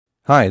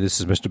Hi, this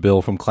is Mr.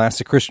 Bill from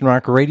Classic Christian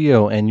Rock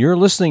Radio, and you're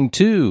listening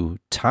to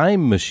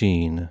Time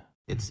Machine.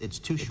 It's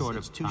too short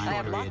of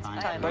time.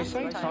 They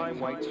say time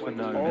waits for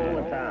no man.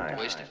 All the time.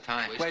 Waste of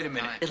time. Wait a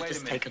minute. It'll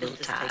just take a little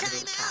time. Time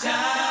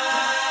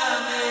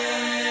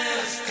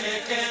is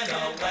ticking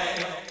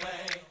away.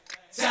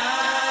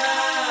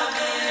 Time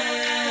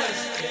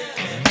is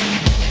ticking.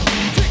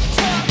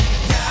 Tick-tock.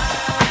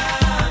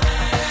 Time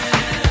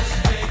is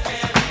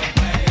ticking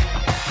away.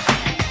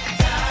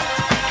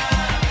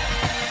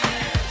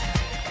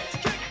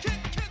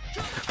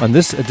 On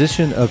this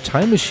edition of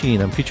Time Machine,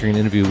 I'm featuring an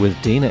interview with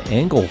Dana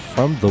Engel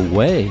from The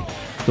Way.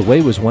 The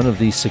Way was one of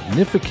the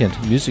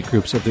significant music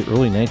groups of the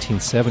early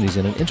 1970s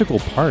and an integral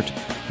part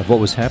of what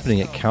was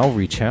happening at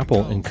Calvary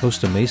Chapel in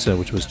Costa Mesa,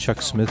 which was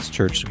Chuck Smith's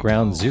church,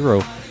 ground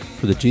zero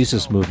for the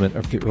Jesus movement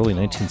of the early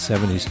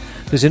 1970s.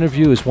 This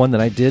interview is one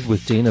that I did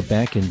with Dana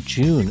back in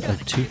June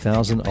of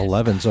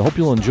 2011, so I hope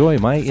you'll enjoy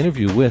my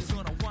interview with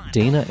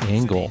Dana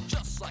Engel.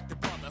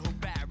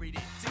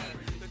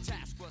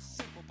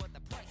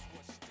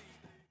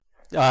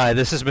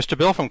 This is Mr.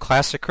 Bill from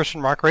Classic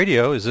Christian Rock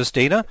Radio. Is this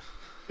Dana?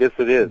 Yes,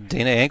 it is.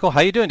 Dana Engel. How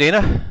you doing,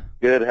 Dana?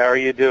 Good. How are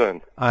you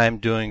doing? I'm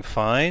doing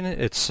fine.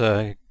 It's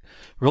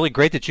really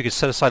great that you could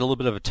set aside a little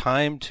bit of a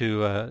time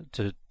to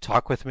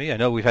talk with me. I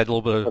know we've had a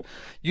little bit of...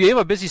 You have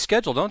a busy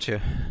schedule, don't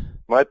you?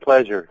 My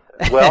pleasure.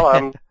 Well,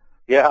 I'm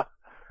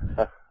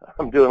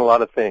doing a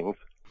lot of things.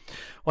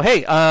 Well,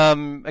 hey,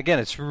 again,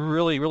 it's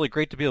really, really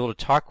great to be able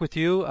to talk with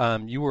you.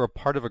 You were a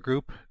part of a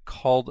group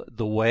called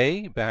The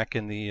Way back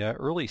in the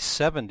early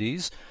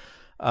 70s.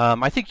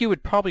 I think you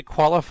would probably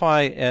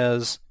qualify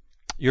as...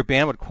 Your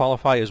band would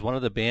qualify as one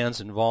of the bands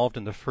involved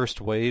in the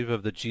first wave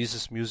of the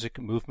Jesus music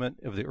movement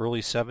of the early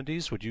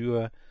 70s. Would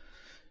you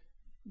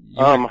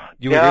agree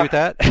with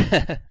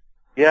that?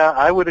 Yeah,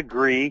 I would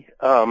agree.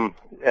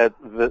 At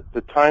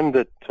the time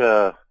that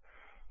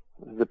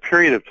the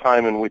period of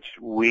time in which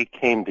we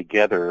came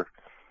together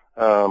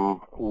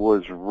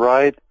was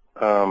right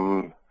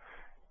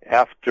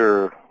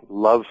after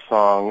Love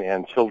Song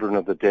and Children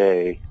of the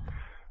Day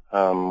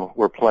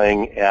were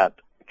playing at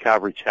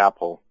Calvary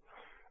Chapel.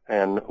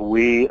 And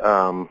we,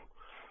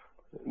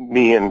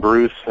 me and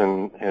Bruce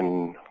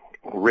and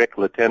Rick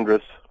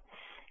Latendresse,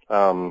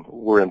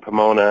 were in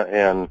Pomona,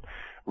 and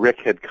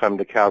Rick had come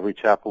to Calvary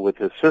Chapel with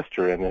his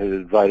sister and had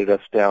invited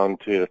us down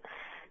to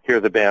hear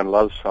the band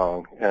Love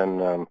Song.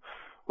 And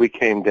we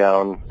came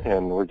down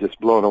and were just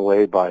blown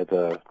away by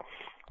the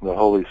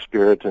Holy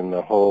Spirit and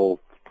the whole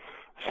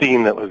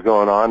scene that was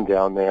going on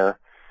down there.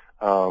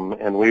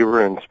 And we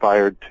were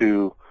inspired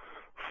to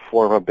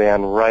form a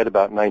band right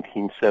about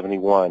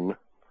 1971.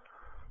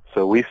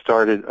 So we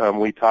started,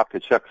 we talked to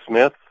Chuck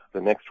Smith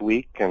the next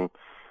week and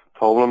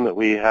told him that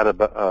we had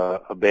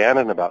a band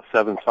and about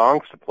 7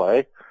 songs to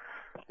play,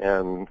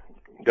 and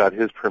got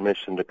his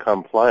permission to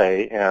come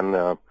play,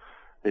 and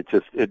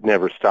it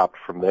never stopped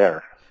from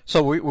there.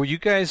 So were you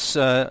guys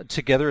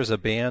together as a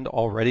band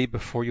already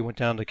before you went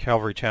down to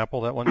Calvary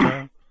Chapel that one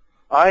time?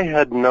 I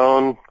had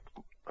known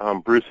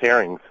Bruce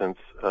Herring since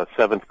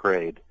 7th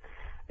grade,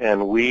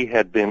 and we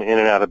had been in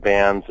and out of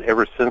bands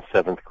ever since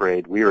 7th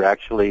grade. We were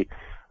actually...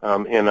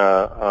 in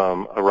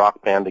a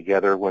rock band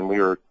together when we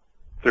were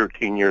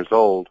 13 years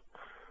old,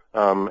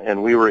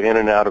 and we were in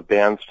and out of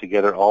bands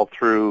together all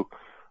through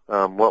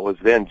what was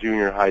then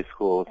junior high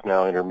school. It's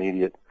now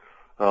intermediate,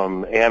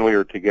 and we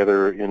were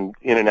together in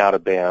and out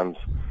of bands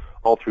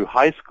all through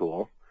high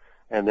school,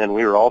 and then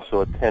we were also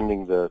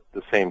attending the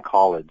same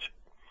college.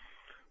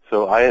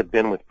 So I had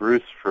been with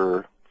Bruce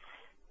for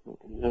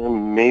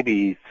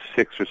maybe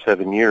 6 or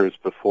 7 years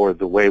before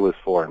The Way was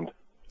formed.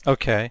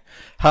 Okay.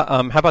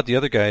 How about the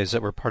other guys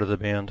that were part of the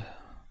band?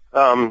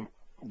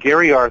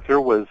 Gary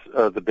Arthur was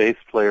the bass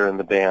player in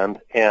the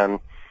band, and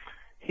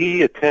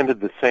he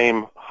attended the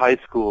same high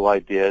school I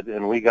did,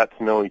 and we got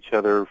to know each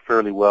other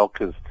fairly well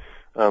because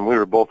we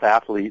were both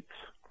athletes,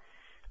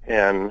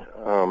 and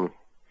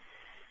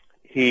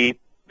he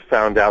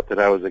found out that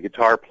I was a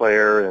guitar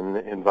player and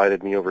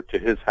invited me over to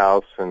his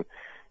house, and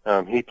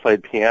he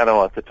played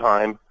piano at the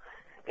time,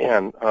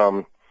 and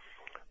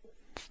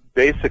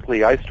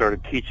basically I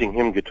started teaching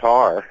him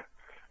guitar,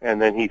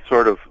 and then he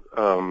sort of,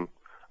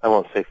 I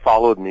won't say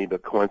followed me,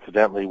 but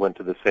coincidentally went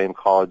to the same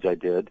college I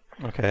did.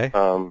 Okay.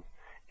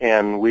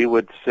 And we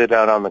would sit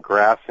out on the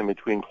grass in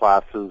between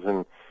classes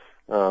and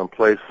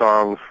play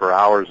songs for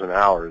hours and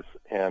hours,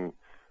 and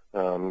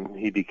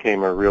he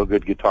became a real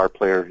good guitar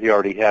player. He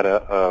already had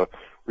a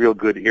real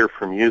good ear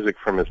for music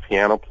from his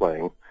piano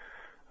playing.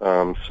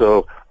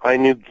 So I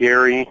knew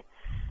Gary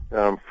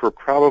for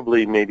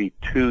probably maybe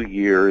 2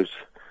 years.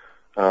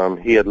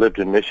 He had lived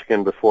in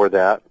Michigan before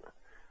that,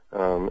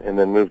 and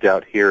then moved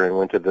out here and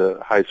went to the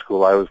high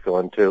school I was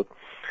going to.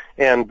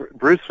 And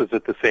Bruce was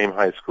at the same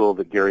high school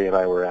that Gary and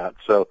I were at,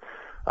 so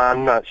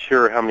I'm not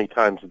sure how many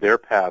times their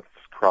paths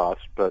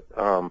crossed, but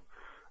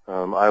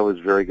I was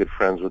very good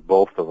friends with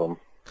both of them.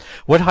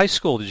 What high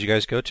school did you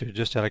guys go to,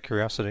 just out of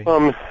curiosity?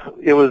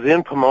 It was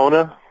in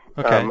Pomona,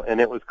 okay.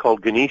 And it was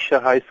called Ganesha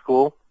High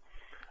School,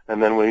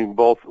 and then we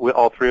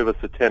all three of us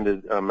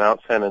attended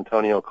Mount San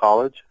Antonio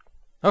College.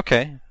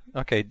 Okay.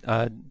 Okay.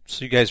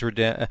 So you guys were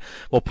down.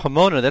 Well,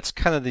 Pomona. That's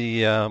kind of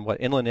the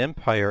Inland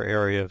Empire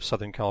area of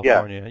Southern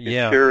California.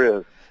 Yeah, it sure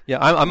is. Yeah,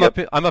 I'm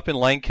Yep. I'm up in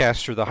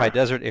Lancaster, the high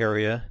desert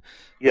area.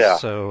 Yeah.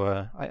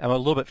 So I'm a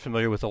little bit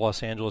familiar with the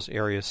Los Angeles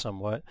area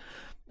somewhat.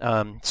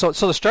 So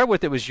to start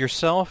with, it was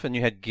yourself, and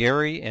you had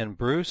Gary and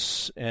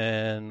Bruce,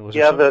 and was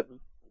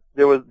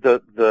there was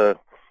the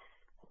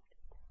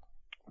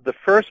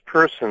first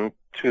person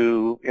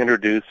to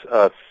introduce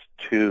us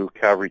to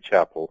Calvary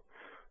Chapel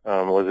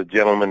was a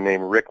gentleman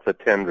named Rick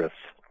Latendresse,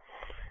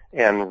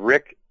 and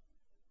Rick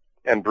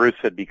and Bruce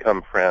had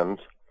become friends,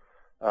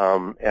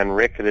 and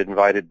Rick had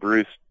invited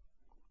Bruce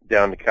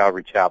down to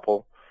Calvary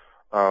Chapel,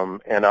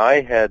 and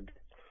I had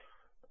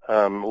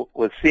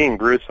was seeing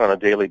Bruce on a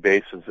daily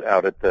basis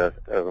out at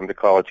the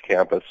college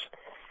campus,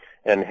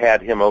 and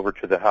had him over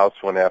to the house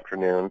one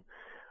afternoon,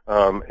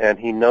 and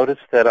he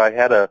noticed that I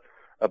had a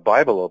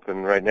Bible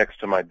open right next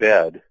to my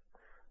bed,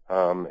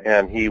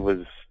 and he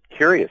was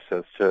curious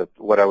as to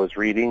what I was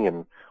reading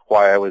and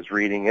why I was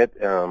reading it,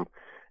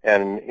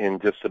 and in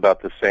just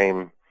about the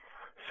same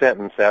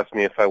sentence asked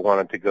me if I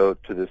wanted to go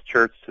to this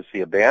church to see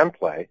a band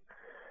play.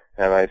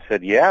 And I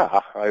said,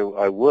 yeah,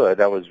 I would.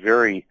 I was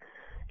very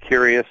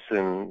curious,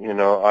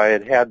 and, I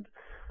had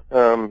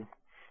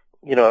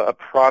a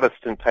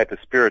Protestant type of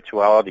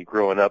spirituality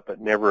growing up,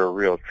 but never a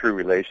real true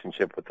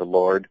relationship with the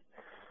Lord.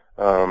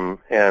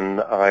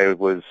 And I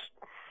was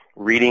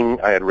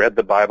reading, I had read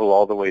the Bible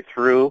all the way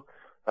through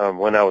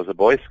when I was a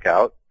Boy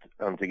Scout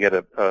to get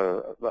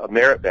a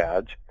merit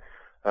badge.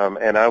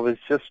 And I was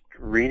just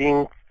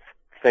reading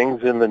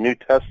things in the New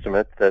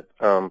Testament that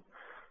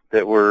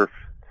were,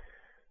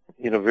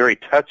 very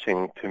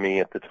touching to me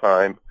at the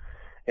time.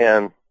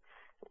 And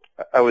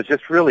I was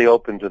just really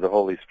open to the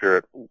Holy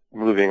Spirit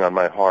moving on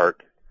my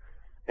heart.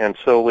 And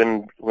so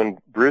when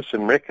Bruce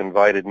and Rick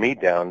invited me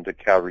down to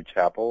Calvary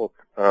Chapel,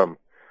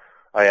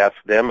 I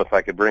asked them if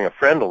I could bring a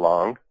friend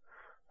along,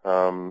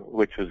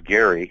 which was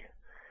Gary.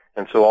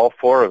 And so all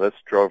four of us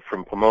drove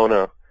from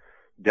Pomona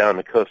down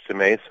to Costa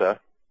Mesa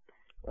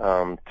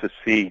to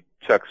see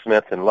Chuck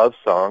Smith and Love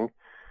Song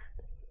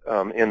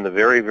in the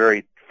very,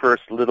 very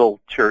first little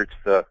church,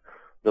 the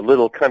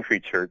little country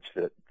church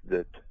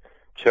that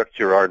Chuck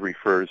Girard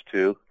refers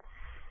to.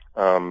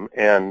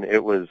 And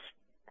it was,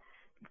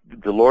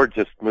 the Lord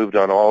just moved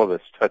on all of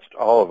us, touched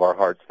all of our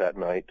hearts that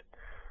night.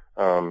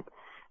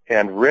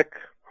 And Rick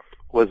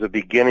was a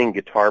beginning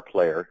guitar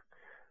player.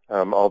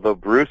 Although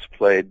Bruce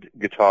played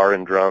guitar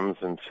and drums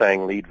and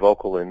sang lead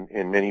vocal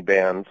in many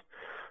bands,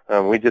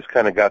 we just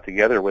kind of got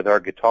together with our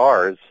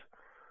guitars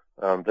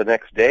the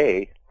next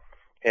day,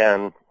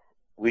 and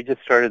we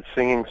just started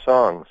singing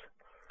songs.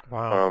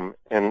 Wow.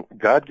 And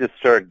God just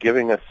started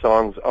giving us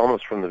songs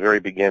almost from the very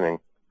beginning.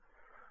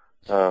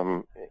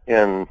 And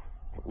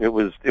it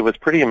was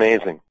pretty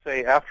amazing.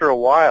 Say, after a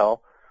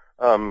while,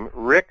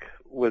 Rick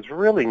was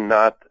really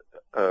not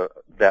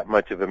that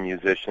much of a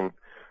musician.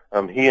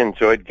 He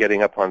enjoyed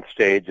getting up on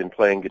stage and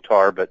playing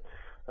guitar, but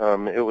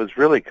it was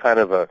really kind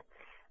of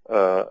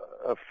a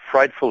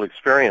frightful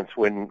experience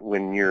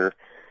when you're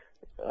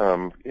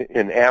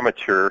an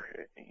amateur,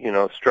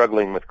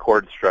 struggling with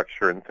chord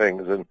structure and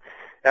things. And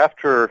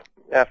after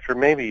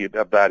maybe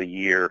about a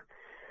year,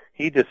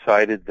 he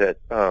decided that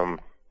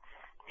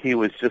he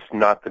was just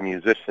not the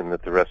musician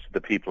that the rest of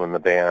the people in the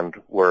band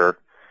were,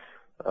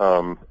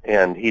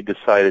 and he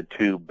decided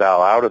to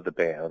bow out of the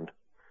band.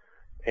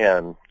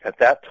 And at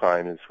that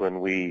time is when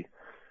we,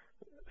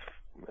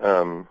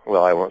 I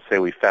won't say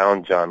we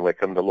found John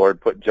Wickham. The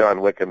Lord put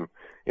John Wickham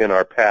in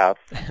our path.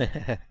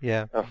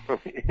 Yeah.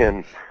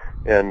 And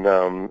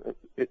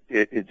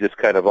it just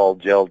kind of all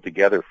gelled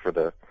together for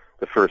the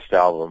first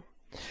album.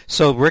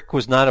 So Rick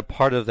was not a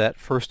part of that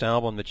first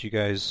album that you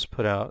guys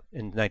put out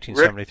in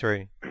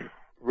 1973?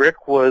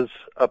 Rick was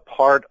a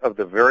part of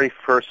the very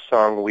first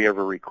song we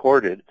ever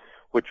recorded,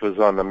 which was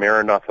on the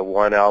Maranatha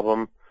 1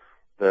 album,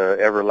 the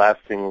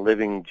Everlasting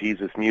Living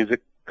Jesus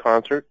Music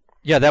concert.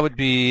 Yeah, that would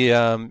be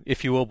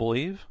If You Will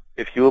Believe?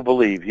 If You Will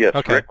Believe, yes.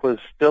 Okay. Rick was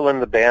still in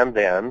the band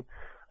then,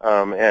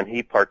 and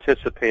he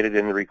participated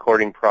in the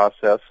recording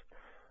process,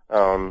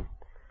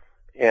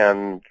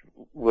 and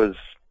was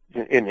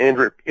an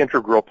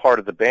integral part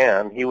of the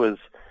band. He was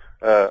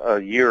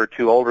a year or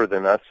two older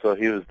than us, so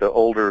he was the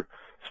older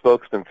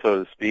spokesman,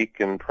 so to speak,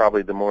 and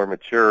probably the more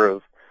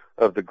mature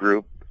of the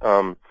group.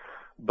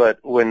 But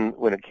when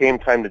it came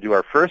time to do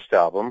our first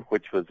album,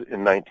 which was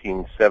in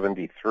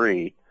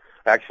 1973,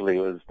 actually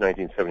it was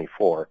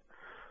 1974,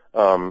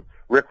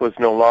 Rick was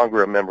no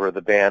longer a member of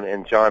the band,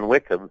 and John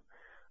Wickham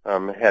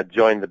had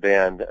joined the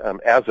band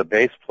as a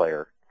bass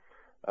player,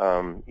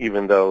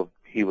 even though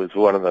he was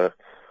one of the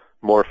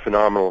more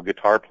phenomenal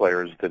guitar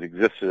players that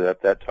existed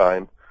at that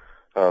time.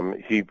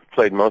 He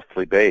played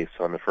mostly bass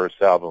on the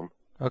first album.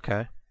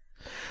 Okay.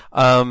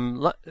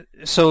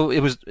 So it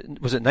was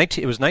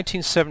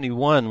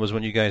 1971 was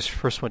when you guys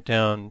first went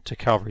down to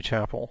Calvary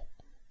Chapel.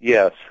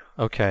 Yes.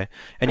 Okay.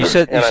 And you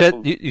said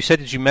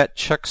that you met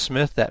Chuck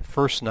Smith that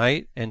first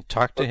night and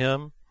talked to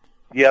him?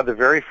 Yeah, the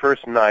very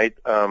first night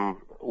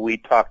we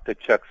talked to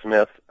Chuck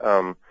Smith.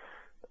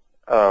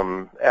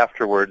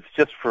 afterwards,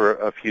 just for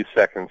a few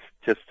seconds,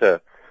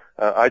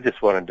 I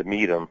just wanted to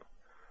meet him.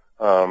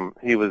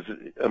 He was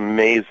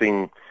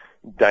amazing,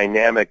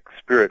 dynamic,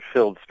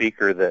 spirit-filled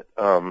speaker that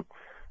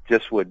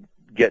just would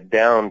get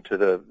down to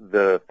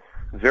the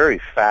very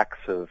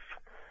facts of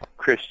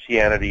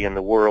Christianity in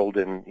the world,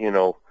 and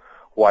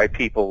why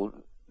people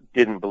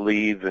didn't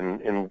believe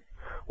in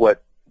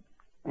what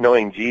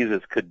knowing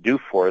Jesus could do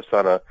for us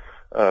on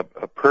a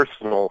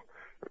personal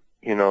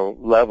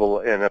level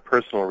and a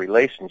personal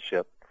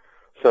relationship.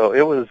 So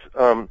it was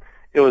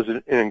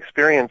an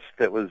experience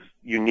that was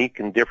unique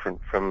and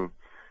different from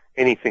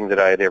anything that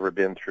I had ever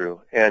been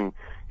through, and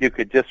you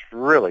could just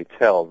really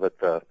tell that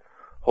the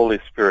Holy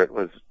Spirit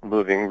was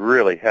moving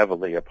really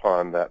heavily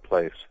upon that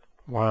place.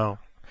 Wow.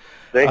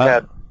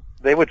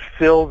 They would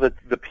fill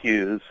the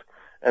pews,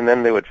 and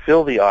then they would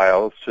fill the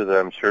aisles to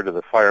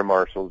the fire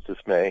marshal's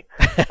dismay,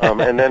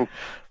 and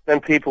then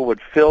people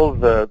would fill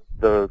the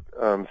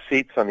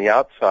seats on the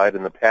outside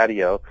in the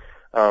patio,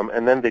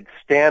 and then they'd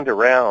stand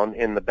around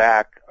in the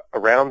back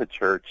around the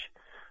church,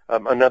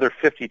 another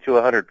 50 to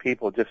 100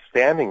 people just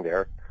standing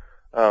there,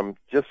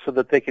 just so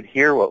that they could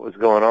hear what was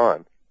going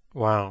on.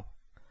 Wow.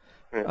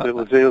 It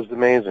was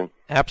amazing.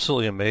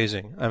 Absolutely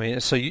amazing. I mean,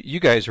 so you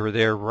guys were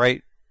there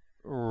right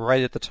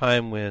at the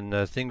time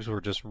when things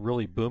were just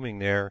really booming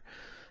there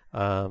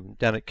down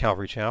at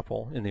Calvary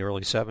Chapel in the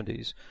early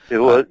 70s. It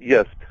was,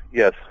 yes.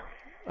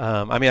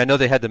 I mean, I know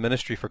they had the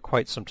ministry for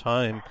quite some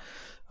time.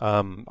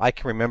 I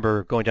can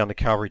remember going down to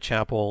Calvary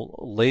Chapel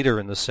later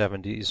in the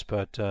 70s,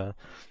 but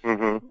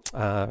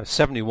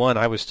 71,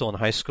 I was still in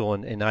high school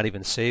and not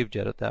even saved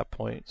yet at that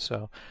point.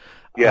 So,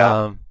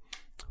 yeah.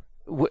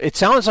 It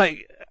sounds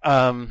like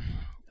that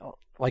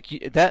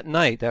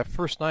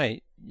first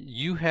night,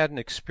 you had an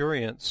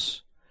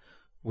experience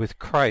with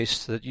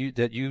Christ that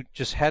you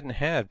just hadn't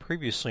had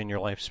previously in your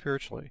life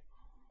spiritually.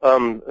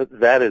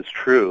 That is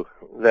true.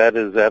 That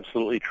is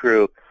absolutely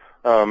true.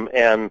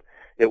 And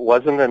it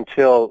wasn't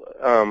until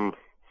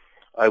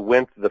I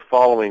went the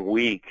following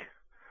week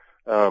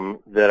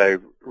that I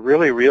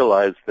really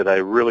realized that I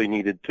really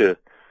needed to,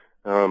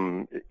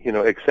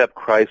 accept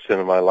Christ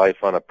into my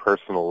life on a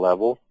personal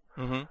level,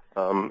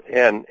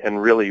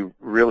 and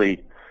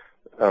really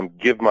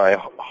give my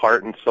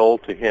heart and soul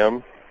to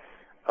Him.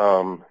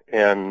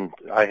 And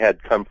I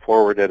had come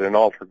forward at an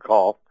altar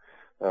call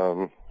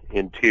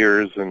in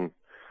tears, and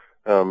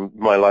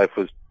my life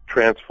was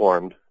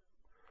transformed.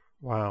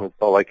 Wow. That's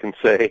all I can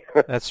say.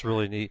 That's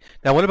really neat.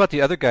 Now, what about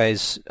the other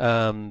guys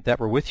that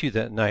were with you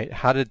that night?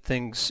 How did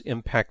things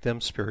impact them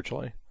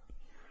spiritually?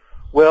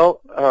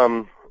 Well,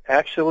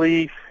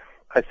 actually,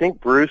 I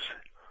think Bruce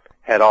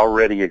had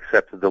already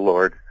accepted the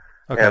Lord,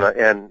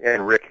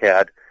 and Rick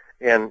had.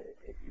 And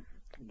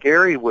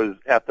Gary was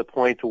at the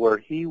point where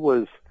he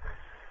was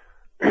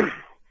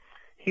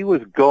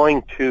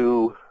going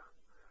to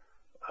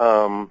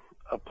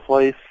a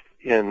place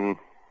in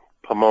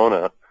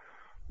Pomona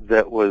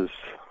that was,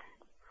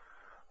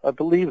 I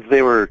believe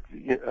they were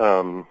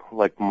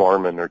like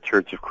Mormon or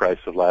Church of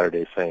Christ of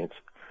Latter-day Saints.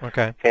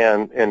 Okay.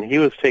 And he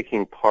was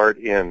taking part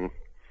in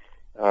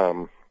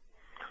a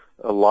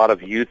lot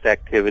of youth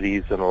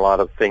activities and a lot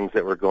of things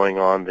that were going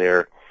on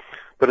there.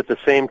 But at the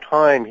same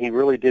time, he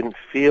really didn't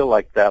feel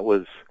like that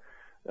was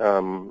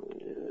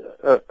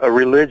a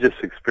religious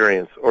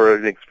experience or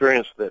an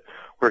experience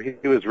where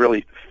he was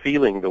really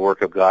feeling the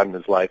work of God in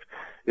his life.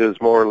 It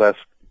was more or less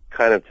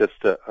kind of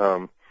just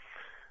a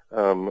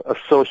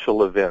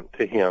social event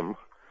to him.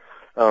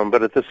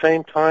 But at the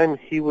same time,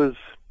 he was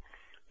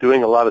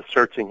doing a lot of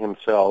searching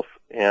himself,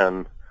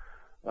 and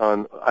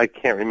I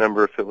can't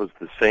remember if it was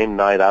the same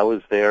night I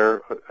was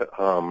there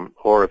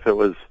or if it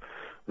was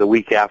the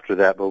week after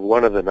that, but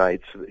one of the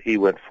nights he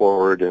went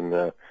forward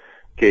and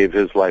gave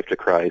his life to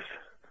Christ.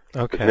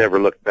 Okay. Just never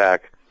looked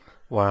back.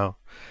 Wow.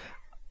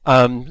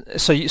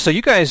 So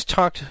you guys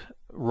talked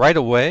right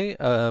away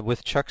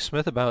with Chuck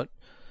Smith about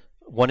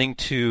wanting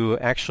to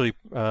actually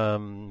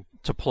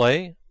to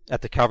play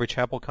at the Calvary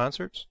Chapel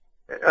concerts?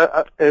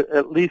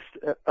 At least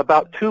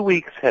about 2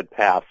 weeks had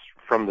passed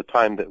from the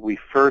time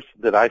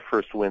that I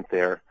first went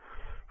there,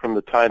 from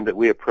the time that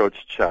we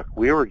approached Chuck.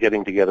 We were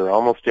getting together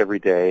almost every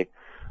day.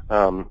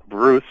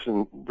 Bruce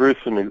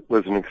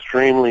was an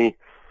extremely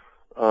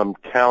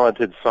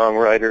talented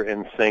songwriter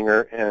and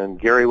singer, and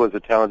Gary was a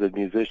talented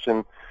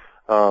musician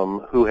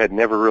who had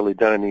never really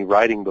done any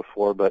writing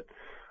before, but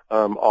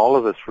all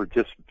of us were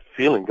just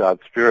feeling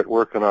God's Spirit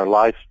work in our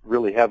lives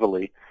really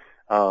heavily.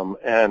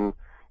 And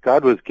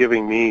God was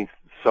giving me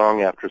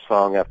song after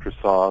song after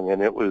song,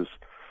 and it was,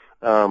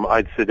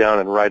 I'd sit down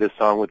and write a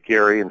song with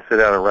Gary and sit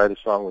down and write a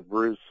song with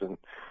Bruce, and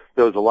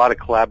there was a lot of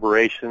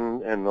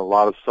collaboration and a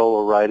lot of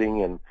solo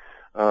writing, and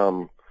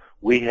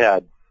we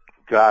had,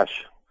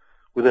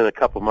 within a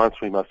couple months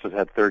we must have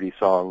had 30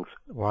 songs.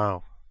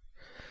 Wow.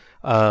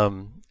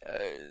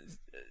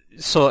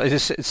 So it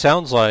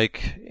sounds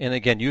like, and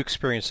again, you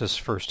experienced this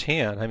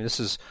firsthand. I mean, this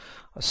is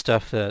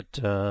stuff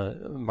that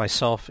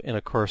myself and,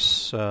 of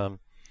course,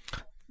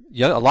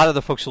 yeah, a lot of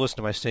the folks who listen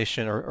to my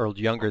station are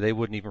younger. They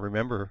wouldn't even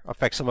remember. In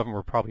fact, some of them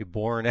were probably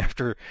born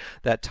after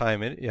that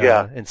time in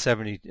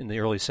the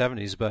early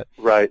 70s. But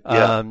Right.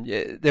 Yeah.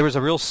 there was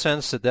a real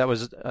sense that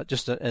was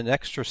just an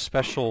extra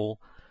special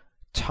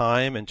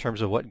time in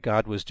terms of what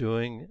God was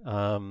doing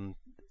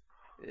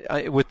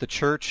with the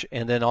church,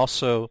 and then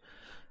also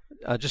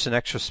just an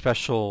extra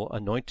special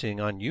anointing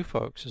on you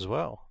folks as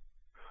well.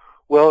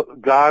 Well,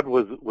 God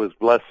was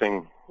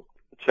blessing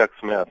Chuck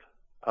Smith.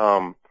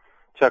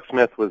 Chuck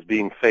Smith was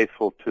being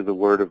faithful to the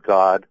Word of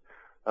God.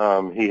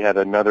 He had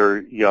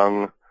another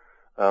young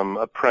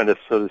apprentice,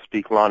 so to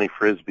speak, Lonnie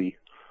Frisbee.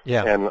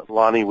 Yeah. And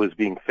Lonnie was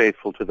being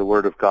faithful to the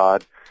Word of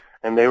God.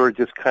 And they were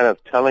just kind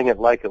of telling it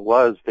like it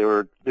was. They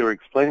were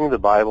explaining the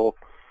Bible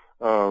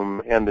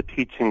and the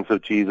teachings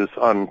of Jesus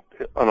on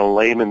a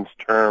layman's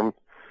term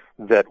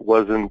that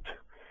wasn't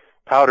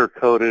powder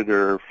coated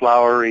or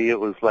flowery. It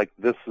was like,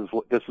 this is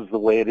the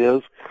way it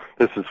is.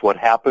 This is what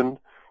happened.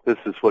 This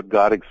is what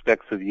God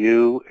expects of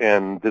you,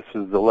 and this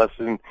is the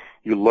lesson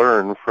you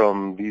learn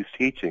from these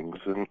teachings.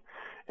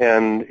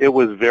 And it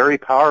was very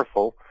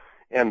powerful,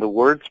 and the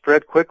word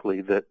spread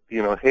quickly that,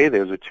 hey,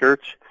 there's a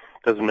church.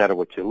 Doesn't matter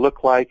what you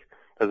look like.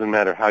 Doesn't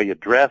matter how you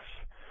dress.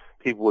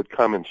 People would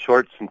come in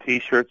shorts and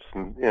T-shirts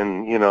and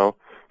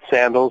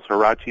sandals,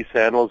 Huarache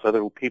sandals.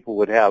 Other people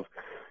would have,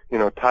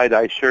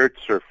 tie-dye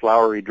shirts or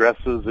flowery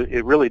dresses.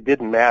 It really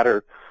didn't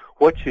matter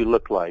what you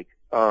looked like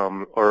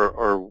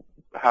or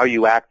how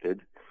you acted.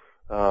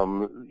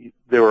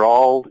 They were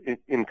all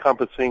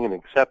encompassing and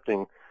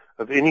accepting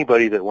of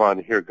anybody that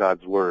wanted to hear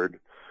God's word,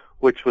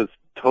 which was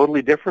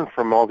totally different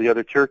from all the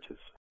other churches.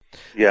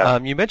 Yeah.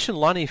 You mentioned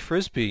Lonnie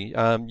Frisbee.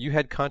 You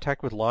had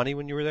contact with Lonnie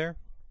when you were there?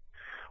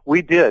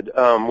 We did.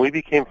 We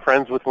became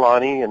friends with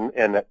Lonnie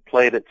and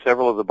played at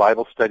several of the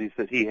Bible studies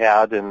that he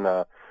had, and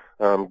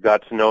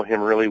got to know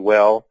him really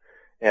well,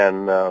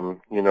 and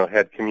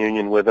had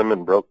communion with him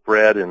and broke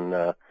bread,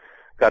 and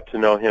got to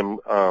know him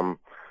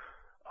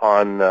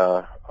on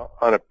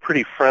a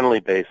pretty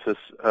friendly basis.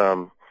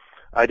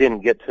 I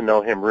didn't get to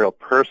know him real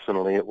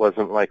personally. It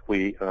wasn't like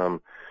we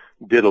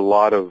did a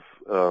lot of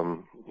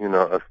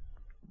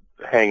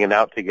hanging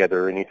out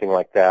together or anything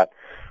like that.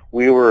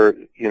 We were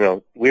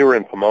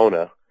in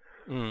Pomona,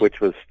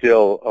 which was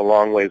still a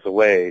long ways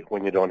away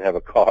when you don't have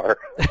a car.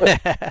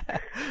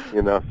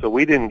 So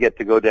we didn't get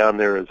to go down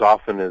there as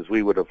often as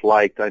we would have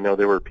liked. I know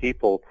there was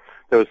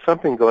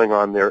something going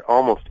on there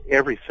almost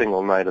every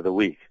single night of the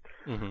week.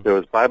 Mm-hmm. There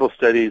was Bible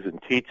studies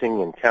and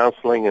teaching and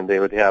counseling, and they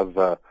would have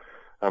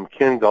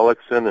Ken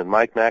Gullickson and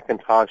Mike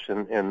McIntosh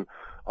and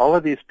all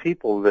of these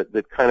people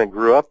that kind of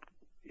grew up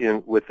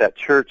with that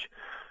church,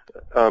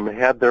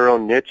 had their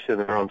own niche and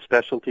their own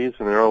specialties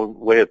and their own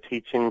way of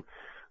teaching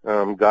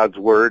God's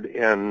Word.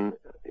 And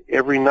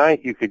every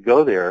night you could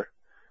go there,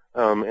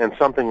 and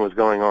something was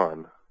going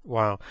on.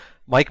 Wow.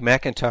 Mike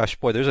McIntosh,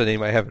 boy, there's a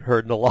name I haven't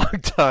heard in a long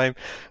time.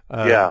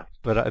 Yeah.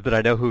 But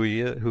I know who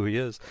he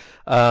is.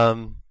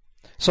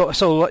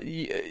 So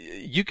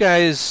you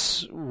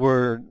guys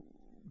were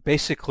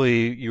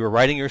basically, you were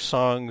writing your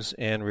songs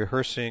and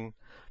rehearsing,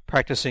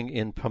 practicing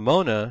in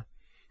Pomona,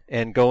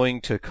 and going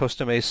to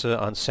Costa Mesa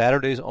on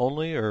Saturdays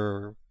only,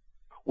 or?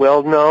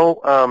 Well,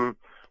 no.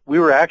 We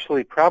were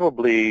actually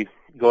probably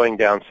going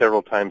down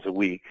several times a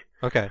week.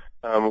 Okay.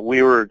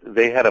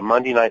 They had a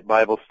Monday night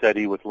Bible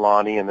study with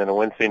Lonnie, and then a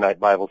Wednesday night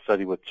Bible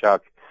study with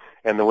Chuck.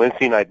 And the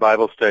Wednesday night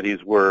Bible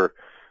studies were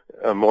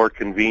more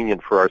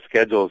convenient for our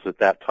schedules at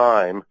that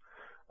time.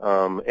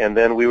 And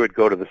then we would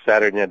go to the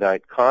Saturday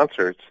night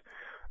concerts.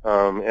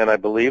 And I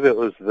believe it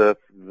was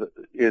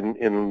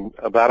in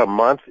about a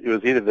month, it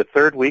was either the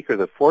third week or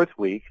the fourth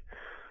week,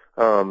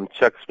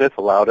 Chuck Smith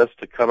allowed us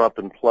to come up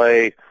and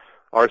play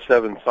our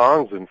 7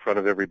 songs in front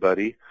of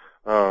everybody.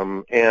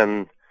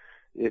 And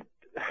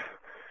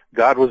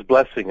God was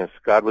blessing us.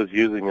 God was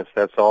using us.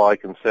 That's all I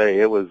can say.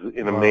 It was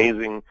an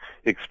amazing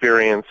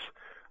experience.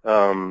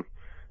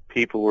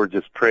 People were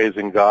just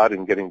praising God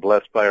and getting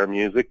blessed by our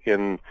music,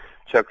 and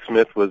Chuck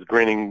Smith was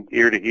grinning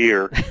ear to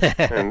ear,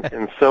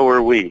 and so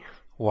were we.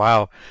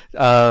 Wow.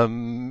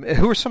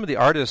 Who are some of the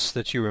artists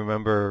that you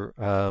remember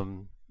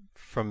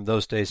from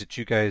those days that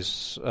you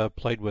guys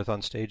played with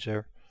on stage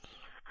there?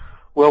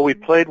 Well, we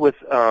played with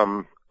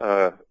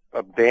a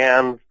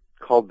band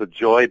called the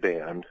Joy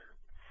Band,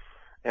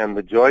 and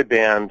the Joy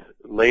Band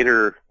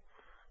later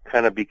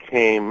kind of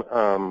became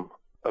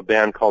a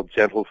band called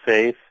Gentle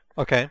Faith.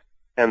 Okay.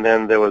 And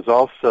then there was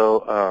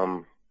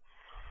also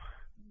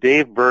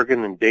Dave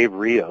Bergen and Dave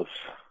Rios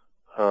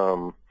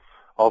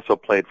also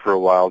played for a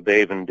while,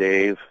 Dave and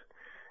Dave.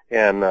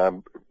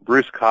 And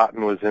Bruce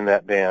Cotton was in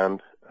that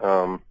band,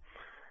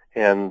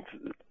 and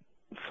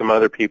some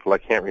other people. I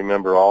can't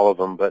remember all of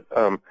them, but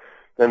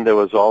then there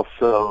was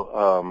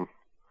also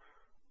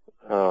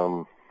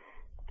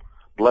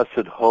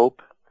Blessed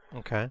Hope.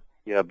 Okay.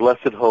 Yeah,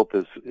 Blessed Hope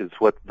is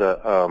what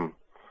the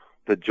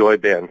Joy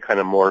Band kind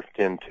of morphed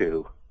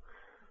into.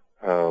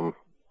 And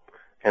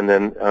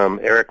then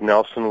Eric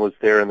Nelson was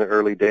there in the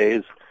early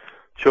days.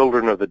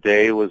 Children of the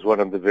Day was one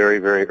of the very,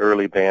 very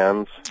early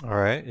bands. All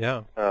right,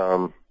 yeah.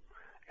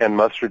 And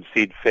Mustard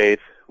Seed Faith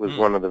was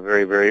one of the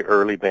very, very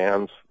early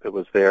bands that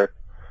was there.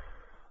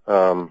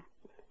 And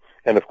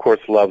of course,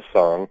 Love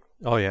Song.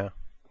 Oh yeah.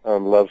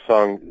 Love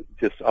Song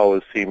just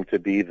always seemed to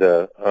be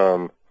the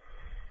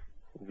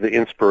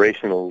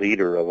inspirational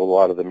leader of a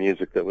lot of the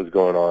music that was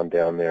going on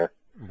down there.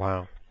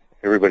 Wow.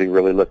 Everybody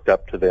really looked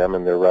up to them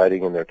and their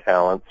writing and their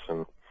talents,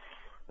 and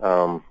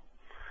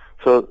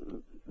so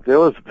there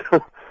was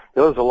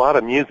there was a lot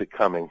of music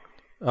coming.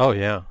 Oh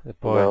yeah,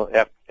 boy. Well,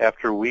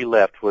 after we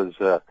left was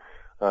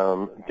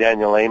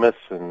Daniel Amos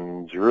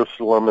and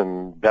Jerusalem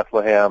and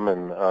Bethlehem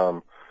and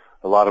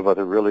a lot of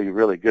other really,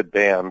 really good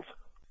bands.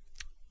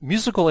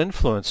 Musical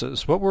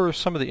influences. What were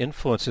some of the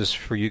influences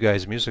for you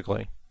guys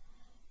musically?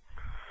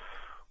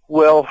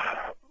 Well,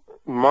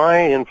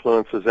 my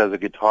influences as a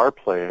guitar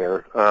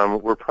player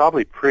were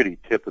probably pretty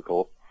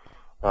typical.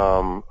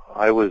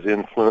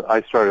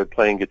 I started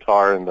playing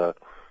guitar in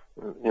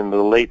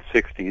the late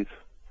 '60s,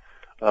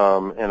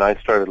 and I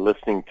started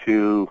listening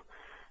to,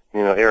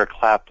 Eric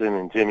Clapton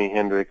and Jimi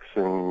Hendrix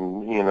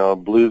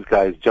and blues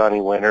guys,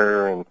 Johnny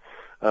Winter, and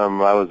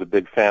I was a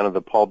big fan of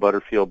the Paul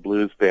Butterfield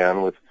Blues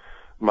Band with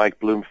Mike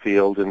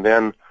Bloomfield, and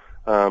then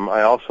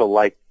I also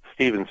liked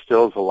Stephen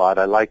Stills a lot.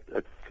 I liked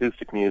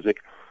acoustic music.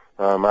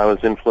 I was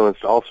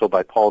influenced also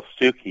by Paul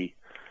Stuckey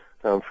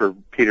for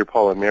Peter,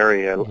 Paul, and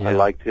Mary. I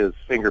liked his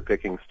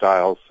finger-picking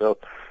styles. So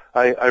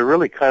I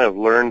really kind of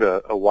learned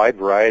a wide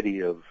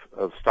variety of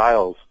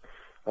styles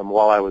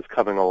while I was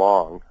coming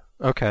along.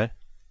 Okay.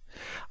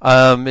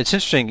 It's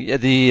interesting.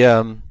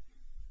 The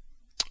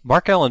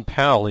Mark Allen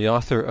Powell, the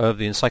author of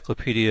the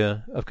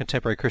Encyclopedia of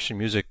Contemporary Christian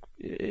Music,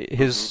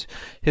 his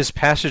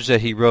passage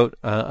that he wrote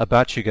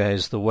about you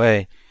guys, The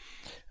Way,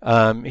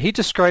 he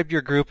described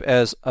your group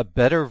as a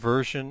better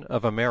version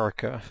of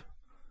America.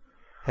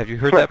 Have you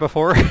heard that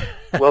before?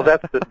 Well,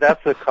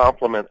 that's a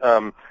compliment.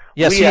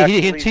 Yes,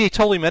 he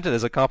totally meant it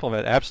as a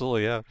compliment.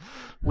 Absolutely, yeah.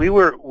 We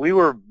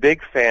were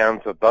big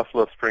fans of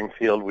Buffalo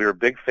Springfield. We were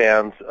big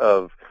fans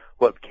of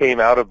what came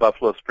out of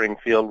Buffalo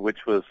Springfield,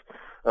 which was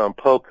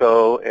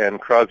Poco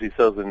and Crosby,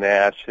 Stills and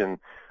Nash and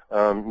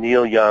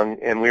Neil Young,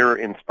 and we were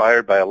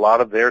inspired by a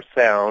lot of their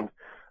sound.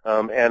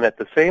 And at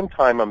the same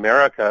time,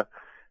 America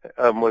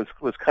was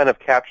kind of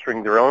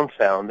capturing their own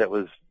sound that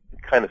was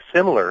kind of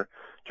similar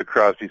to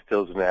Crosby,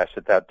 Stills and Nash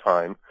at that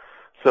time.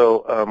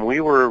 So we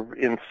were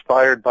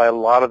inspired by a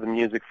lot of the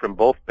music from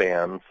both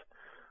bands,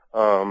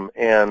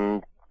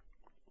 and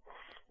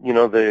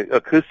the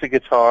acoustic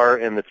guitar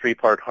and the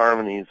three-part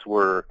harmonies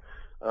were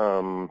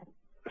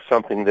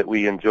something that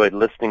we enjoyed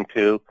listening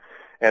to,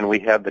 and we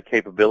had the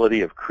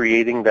capability of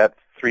creating that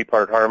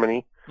three-part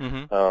harmony.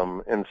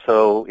 Mm-hmm. And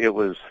so it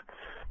was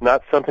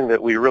not something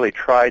that we really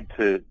tried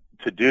to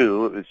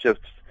do. It was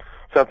just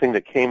something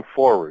that came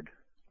forward.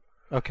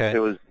 Okay. It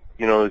was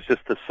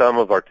just the sum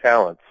of our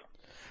talents.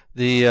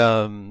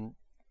 And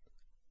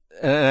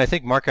I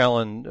think Mark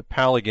Allen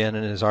Powell, again,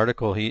 in his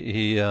article,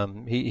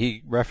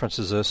 he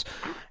references this.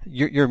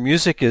 Your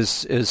music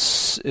is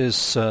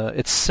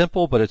it's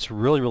simple, but it's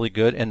really, really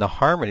good, and the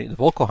harmony, the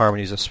vocal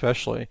harmonies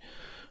especially,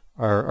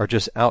 are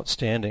just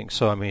outstanding.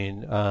 So I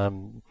mean,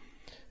 go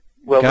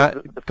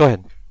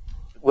ahead.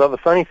 Well, the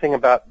funny thing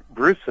about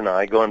Bruce and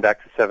I, going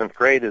back to 7th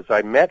grade, is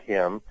I met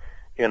him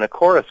in a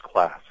chorus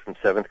class in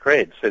 7th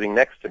grade, sitting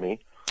next to me.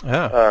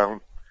 Yeah.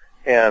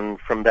 And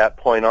from that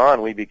point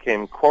on, we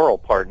became choral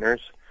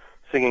partners,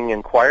 singing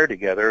in choir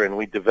together, and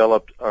we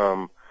developed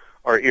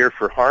our ear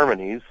for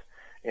harmonies.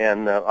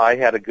 And I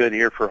had a good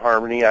ear for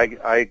harmony.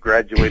 I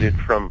graduated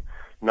from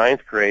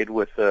 9th grade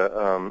with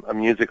a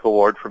music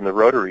award from the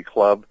Rotary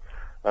Club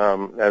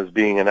as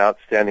being an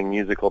outstanding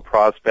musical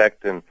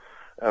prospect. And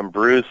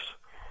Bruce,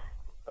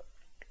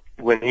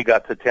 when he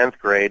got to 10th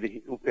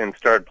grade and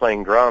started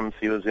playing drums,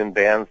 he was in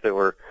bands that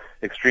were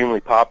extremely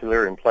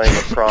popular and playing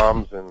at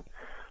proms. And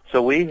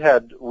so we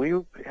had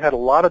a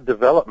lot of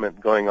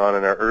development going on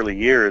in our early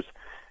years.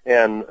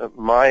 And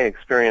my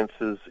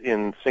experiences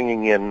in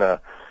singing in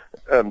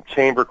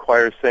chamber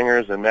choir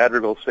singers and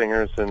madrigal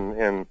singers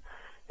and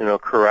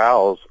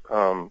chorales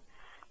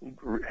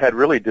had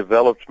really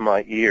developed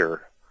my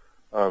ear.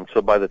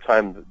 So by the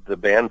time the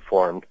band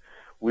formed,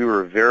 we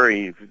were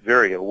very,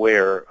 very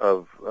aware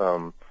of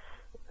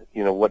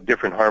what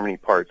different harmony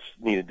parts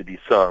needed to be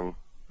sung.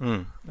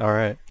 All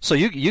right. So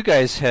you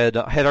guys had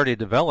already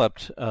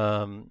developed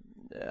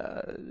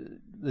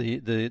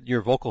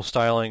your vocal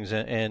stylings,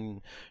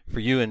 and for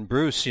you and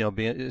Bruce,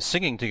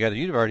 singing together,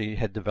 you already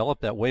had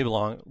developed that way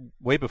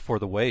before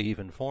The Way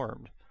even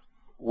formed.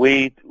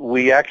 We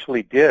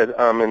actually did.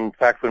 In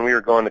fact, when we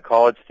were going to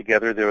college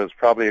together, there was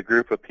probably a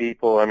group of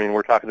people. I mean,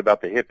 we're talking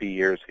about the hippie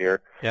years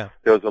here. Yeah.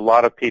 There was a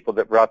lot of people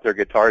that brought their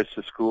guitars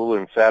to school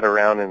and sat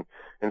around in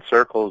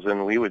circles,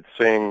 and we would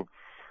sing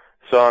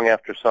song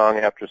after song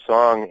after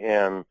song,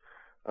 and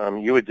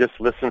you would just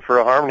listen for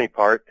a harmony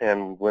part,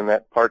 and when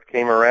that part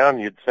came around,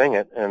 you'd sing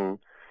it, and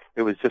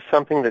it was just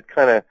something that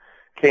kind of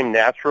came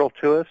natural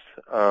to us.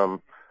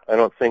 I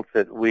don't think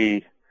that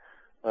we,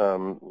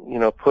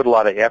 put a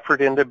lot of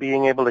effort into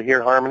being able to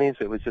hear harmonies.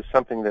 It was just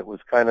something that was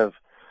kind of,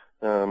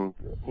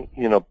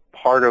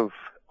 part of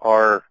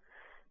our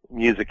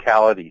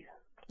musicality.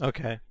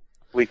 Okay.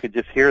 We could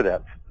just hear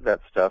that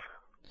stuff.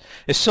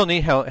 It's still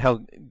neat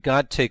how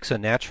God takes a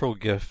natural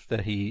gift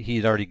that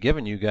He'd already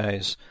given you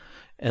guys,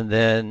 and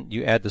then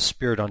you add the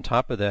Spirit on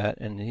top of that,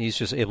 and He's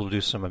just able to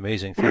do some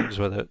amazing things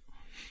with it.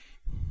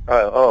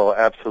 Oh,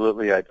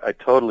 absolutely. I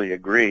totally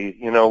agree.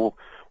 You know,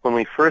 when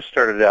we first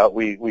started out,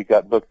 we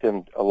got booked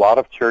in a lot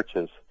of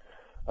churches.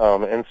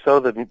 And so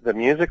the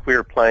music we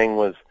were playing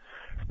was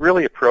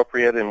really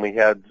appropriate, and we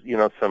had, you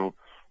know, some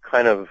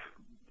kind of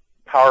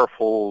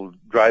powerful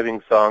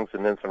driving songs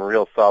and then some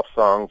real soft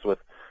songs with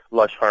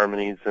lush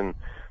harmonies. And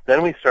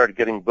then we started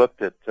getting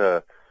booked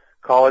at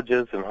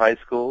colleges and high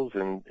schools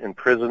and in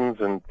prisons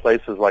and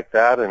places like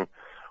that, and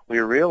we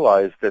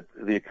realized that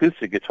the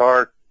acoustic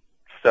guitar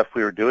stuff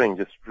we were doing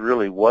just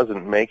really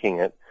wasn't making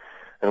it.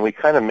 And we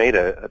kind of made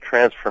a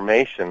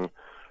transformation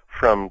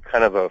from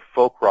kind of a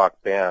folk rock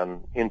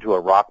band into a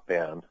rock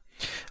band.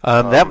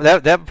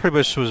 That pretty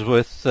much was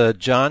with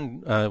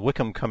John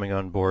Wickham coming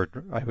on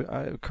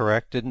board.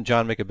 Correct? Didn't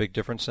John make a big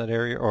difference in that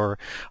area? Or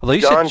although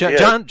you said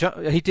John,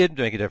 he did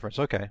make a difference.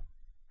 Okay.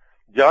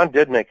 John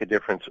did make a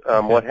difference.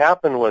 What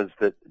happened was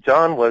that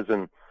John was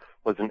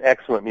an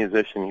excellent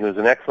musician. He was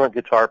an excellent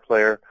guitar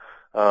player.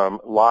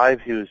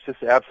 Live, he was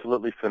just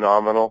absolutely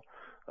phenomenal.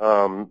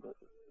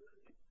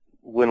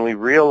 When we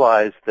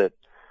realized that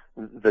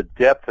the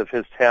depth of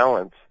his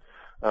talents,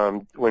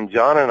 when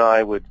John and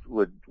I would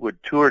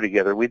tour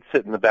together, we'd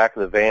sit in the back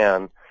of the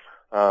van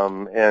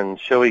and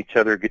show each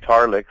other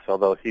guitar licks,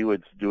 although he was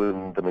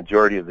doing the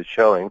majority of the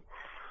showing.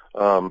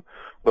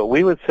 But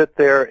we would sit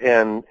there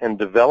and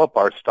develop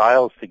our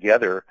styles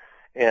together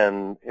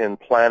and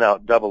plan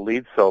out double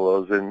lead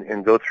solos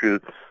and go through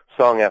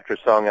song after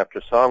song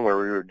after song where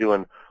we were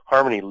doing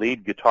harmony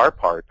lead guitar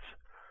parts.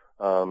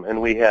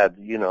 And we had,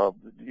 you know,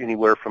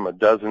 anywhere from a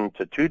dozen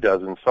to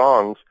 24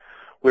 songs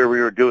where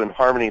we were doing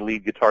harmony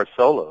lead guitar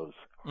solos,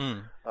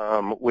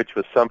 which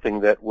was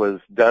something that was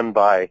done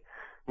by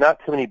not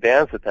too many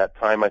bands at that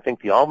time. I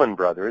think the Allman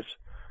Brothers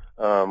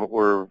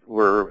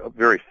were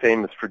very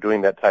famous for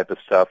doing that type of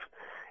stuff,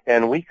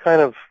 and we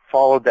kind of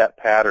followed that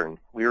pattern.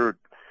 We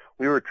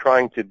were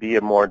trying to be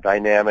a more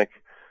dynamic,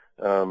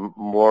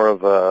 more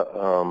of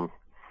a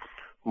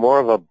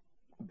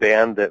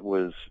band that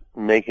was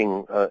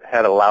making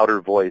had a louder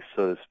voice,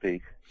 so to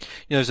speak.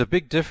 You know, there's a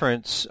big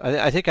difference.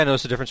 I think I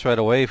noticed a difference right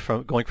away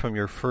from going from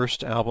your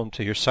first album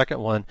to your second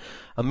one.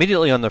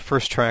 Immediately on the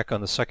first track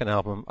on the second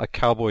album, A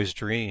Cowboy's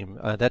Dream,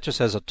 that just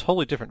has a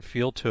totally different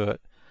feel to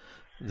it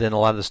than a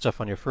lot of the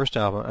stuff on your first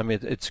album. I mean,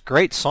 it's a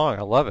great song.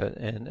 I love it,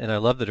 and I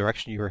love the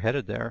direction you were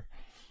headed there.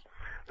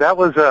 That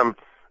was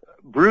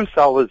Bruce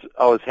always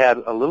had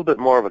a little bit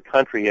more of a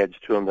country edge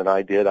to him than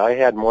I did. I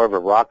had more of a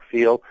rock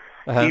feel.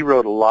 Uh-huh. He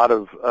wrote a lot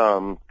of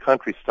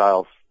country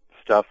style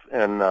stuff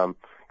and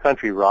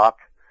country rock,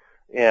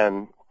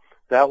 and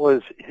that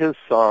was his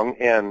song.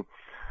 And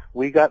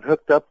we got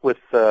hooked up with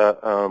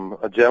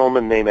a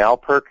gentleman named Al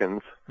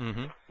Perkins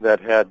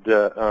that had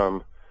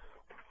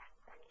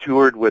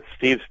toured with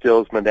Steve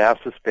Still's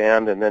Manassas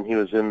band, and then he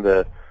was in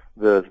the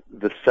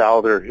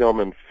Souther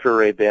Hillman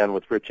Furry band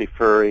with Richie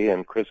Furry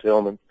and Chris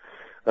Hillman,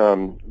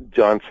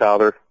 John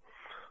Souther,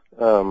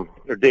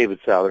 or David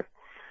Souther.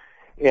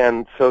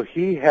 And so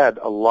he had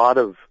a lot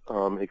of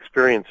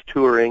experience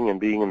touring and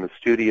being in the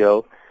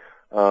studio,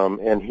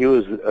 and he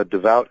was a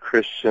devout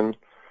Christian,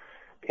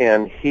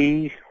 and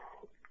he,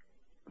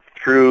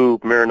 through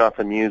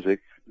Maranatha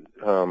Music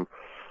and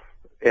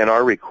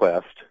our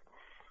request,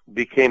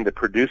 became the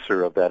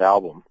producer of that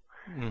album.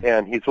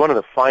 And he's one of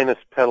the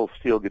finest pedal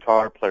steel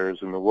guitar players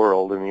in the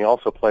world, and he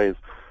also plays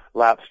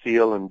lap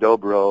steel and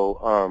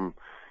dobro.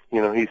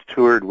 You know, he's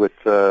toured with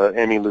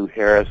Emmylou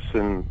Harris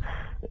and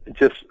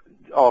just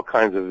all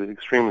kinds of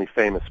extremely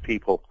famous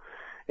people.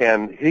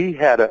 And he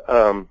had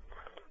a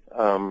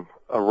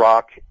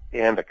rock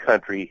and a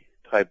country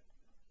type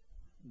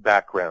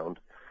background.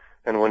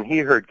 And when he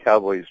heard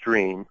Cowboy's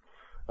Dream,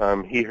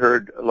 he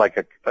heard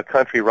like a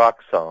country rock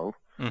song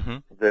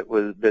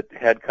that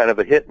had kind of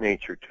a hit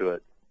nature to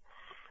it.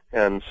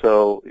 And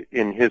so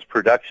in his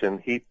production,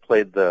 he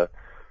played the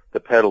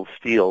pedal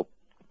steel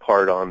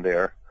part on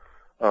there.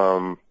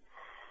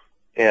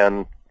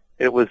 And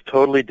it was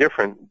totally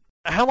different.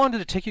 How long did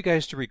it take you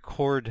guys to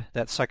record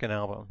that second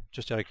album,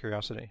 just out of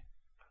curiosity?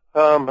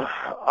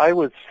 I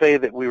would say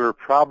that we were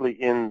probably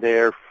in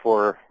there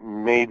for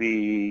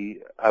maybe,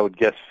 I would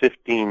guess,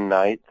 15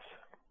 nights.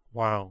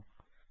 Wow.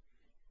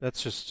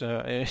 That's just,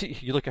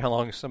 you look at how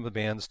long some of the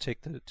bands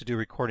take to do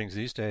recordings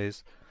these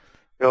days.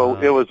 It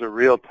was a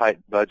real tight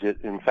budget.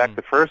 In fact,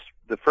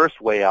 the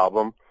first Way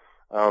album,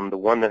 the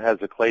one that has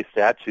the clay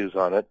statues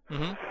on it,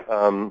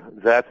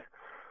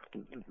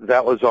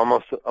 that was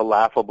almost a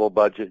laughable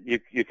budget.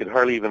 You could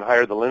hardly even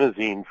hire the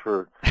limousine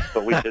for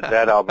what we did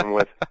that album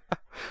with.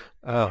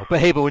 Oh, but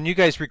hey, when you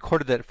guys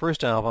recorded that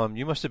first album,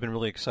 you must have been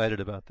really excited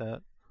about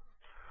that.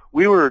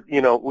 We were,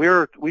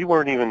 we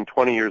weren't even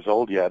 20 years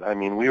old yet. I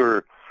mean, we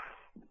were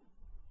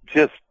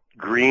just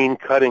green,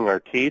 cutting our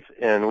teeth,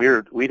 and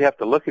we'd have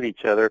to look at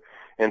each other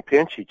and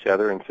pinch each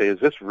other and say, "Is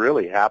this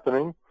really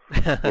happening?"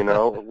 you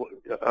know,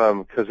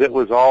 because it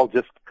was all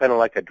just kind of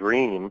like a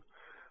dream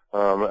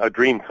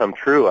come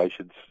true, I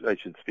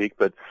should speak.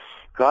 But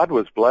God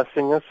was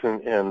blessing us,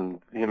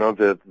 and you know,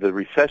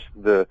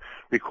 the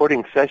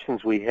recording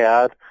sessions we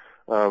had,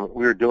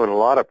 we were doing a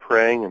lot of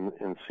praying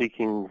and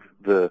seeking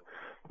the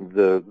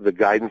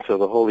guidance of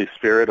the Holy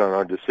Spirit on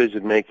our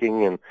decision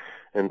making,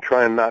 and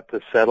trying not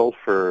to settle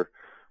for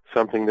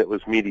something that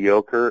was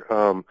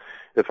mediocre.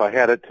 If I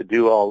had it to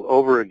do all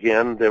over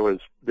again,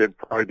 there'd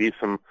probably be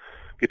some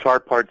guitar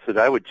parts that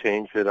I would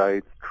change that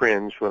I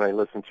cringe when I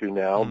listen to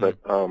now. Mm-hmm. But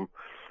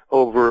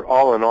over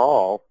all in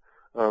all,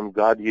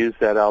 God used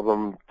that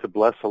album to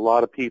bless a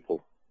lot of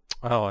people.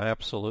 Oh,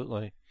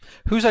 absolutely.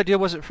 Whose idea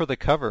was it for the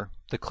cover,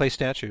 the clay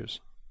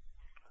statues?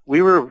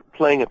 We were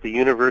playing at the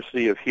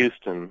University of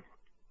Houston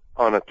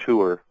on a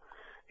tour,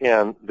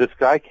 and this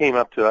guy came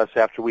up to us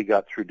after we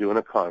got through doing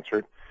a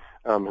concert,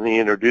 and he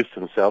introduced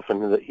himself,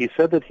 and he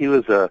said that he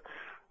was an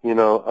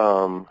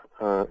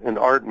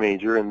art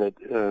major, and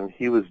that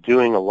he was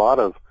doing a lot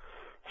of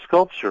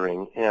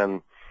sculpturing,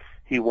 and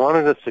he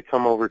wanted us to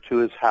come over to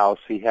his house.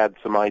 He had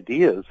some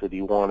ideas that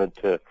he wanted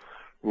to,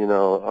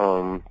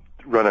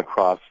 run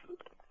across.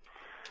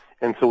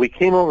 And so we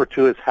came over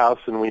to his house,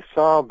 and we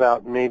saw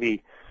about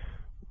maybe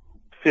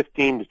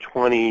 15 to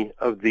 20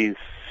 of these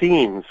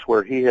scenes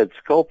where he had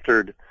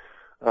sculptured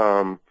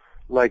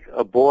like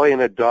a boy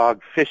and a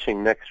dog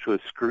fishing next to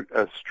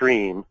a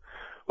stream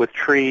with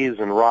trees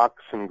and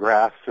rocks and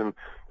grass, and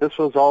this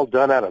was all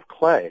done out of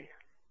clay.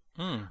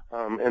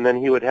 And then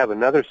he would have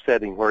another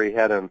setting where he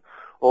had an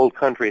old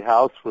country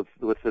house with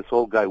this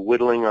old guy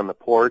whittling on the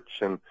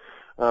porch, and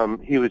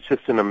he was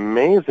just an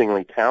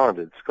amazingly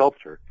talented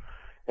sculptor.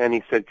 And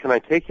he said, "Can I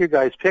take your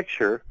guys'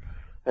 picture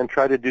and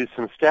try to do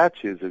some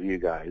statues of you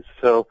guys?"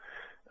 So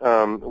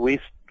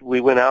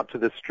we went out to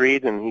the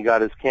street, and he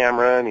got his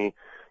camera, and he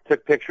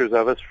took pictures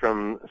of us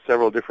from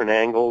several different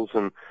angles,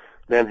 and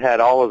then had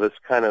all of us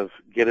kind of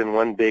get in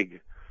one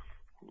big,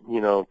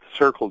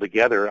 circle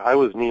together. I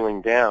was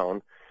kneeling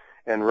down,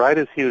 and right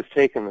as he was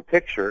taking the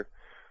picture,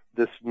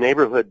 this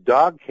neighborhood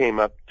dog came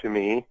up to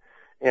me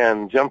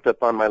and jumped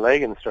up on my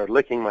leg and started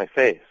licking my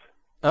face.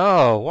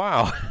 Oh,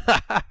 wow.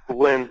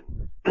 When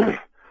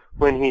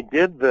he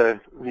did the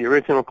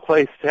original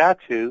clay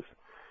statues,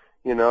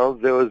 there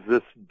was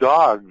this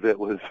dog that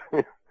was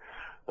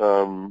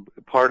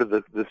part of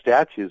the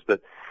statues, but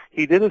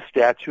he did a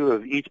statue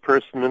of each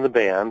person in the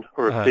band,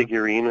 or a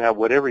figurine,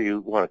 whatever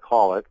you want to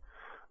call it,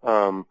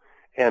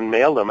 and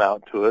mailed them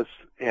out to us.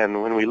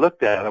 And when we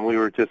looked at them, we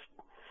were just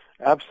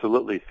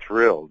absolutely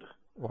thrilled.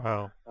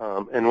 Wow.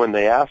 And when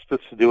they asked us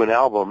to do an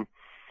album,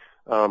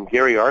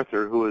 Gary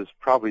Arthur, who is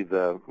probably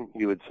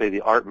you would say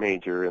the art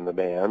major in the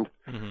band,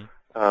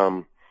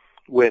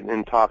 went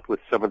and talked with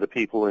some of the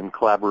people and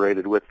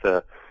collaborated with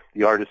the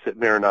artists at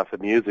Maranatha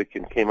Music,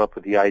 and came up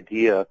with the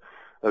idea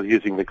of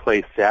using the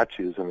clay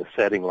statues in a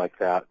setting like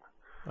that.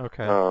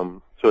 Okay.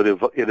 So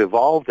it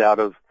evolved out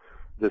of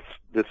this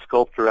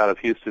sculptor out of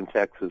Houston,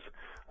 Texas.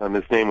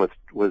 His name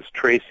was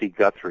Tracy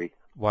Guthrie.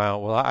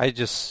 Well, I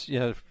just,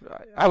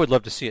 I would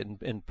love to see it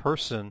in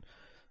person,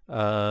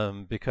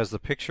 because the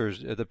picture,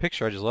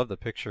 I just love the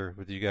picture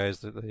with you guys,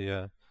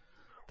 the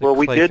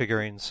clay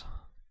figurines.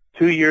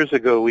 2 years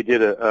ago, we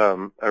did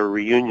a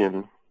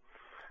reunion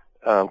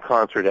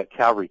concert at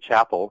Calvary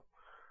Chapel,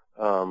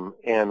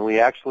 and we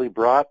actually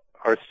brought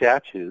our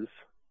statues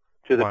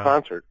to the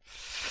concert.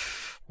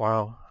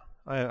 Wow.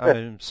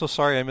 I'm so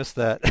sorry I missed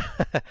that.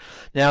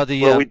 Now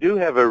we do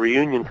have a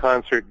reunion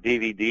concert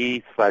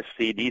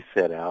DVD/CD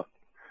set out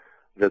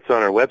that's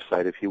on our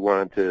website if you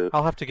wanted to.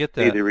 I'll have to get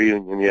that. See the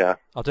reunion, yeah.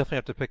 I'll definitely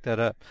have to pick that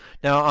up.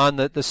 Now on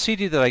the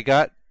CD that I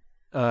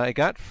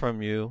got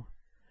from you,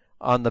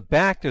 on the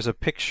back there's a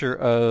picture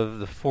of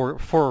the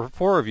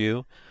four of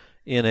you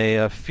in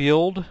a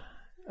field.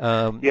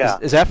 Yeah.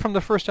 Is that from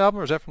the first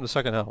album, or is that from the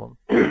second album?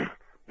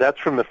 That's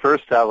from the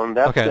first album.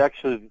 That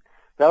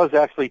was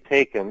actually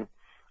taken.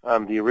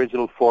 The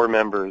original four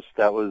members.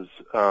 That was.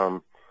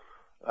 That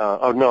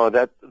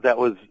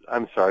was.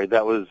 I'm sorry.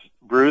 That was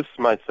Bruce,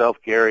 myself,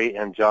 Gary,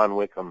 and John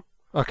Wickham.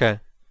 Okay.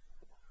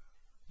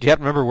 Do you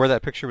happen to remember where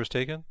that picture was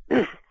taken?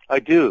 I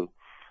do.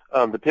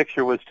 The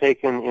picture was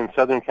taken in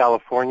Southern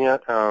California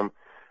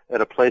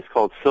at a place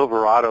called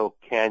Silverado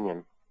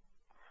Canyon.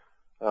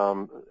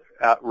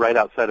 Right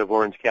outside of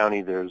Orange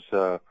County, there's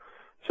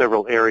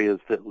several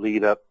areas that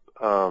lead up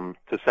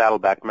to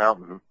Saddleback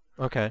Mountain.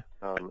 Okay.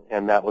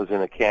 And that was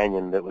in a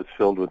canyon that was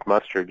filled with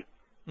mustard.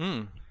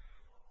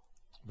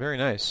 Very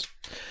nice.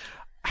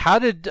 How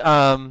did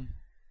the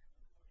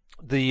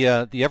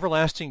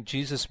Everlasting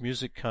Jesus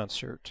Music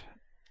Concert,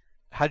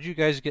 how did you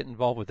guys get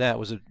involved with that?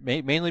 Was it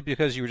mainly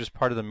because you were just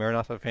part of the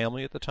Maranatha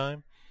family at the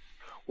time?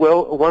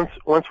 Well,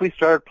 once we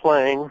started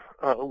playing,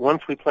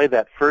 once we played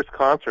that first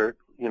concert,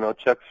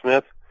 Chuck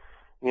Smith,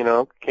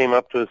 came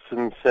up to us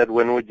and said,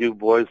 "When would you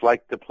boys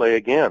like to play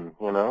again?"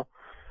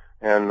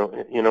 And,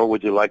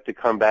 "Would you like to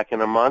come back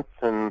in a month?"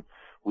 And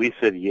we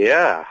said,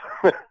 "Yeah."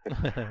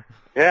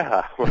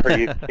 Yeah, are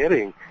you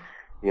kidding?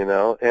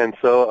 And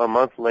so a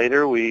month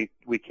later we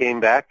came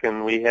back,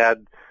 and we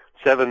had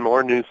 7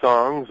 more new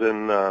songs,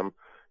 and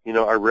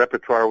our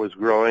repertoire was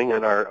growing,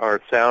 and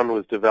our sound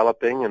was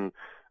developing, and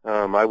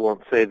I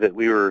won't say that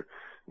we were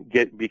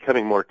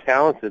becoming more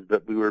talented,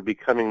 but we were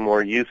becoming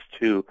more used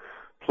to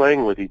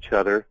playing with each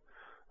other.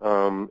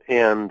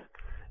 And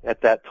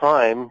at that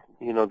time,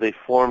 they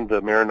formed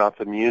the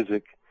Maranatha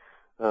Music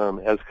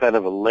as kind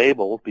of a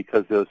label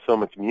because there was so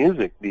much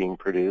music being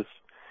produced.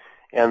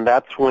 And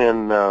that's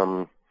when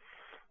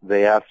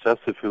they asked us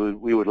if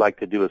we would like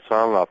to do a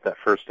song off that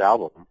first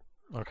album.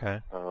 Okay.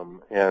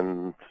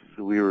 And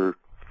we were,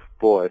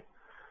 boy,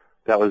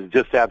 that was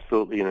just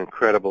absolutely an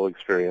incredible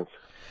experience.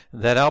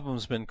 That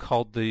album's been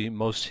called the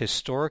most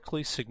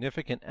historically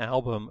significant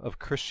album of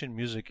Christian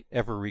music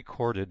ever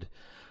recorded.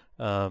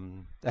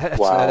 Wow.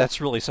 That's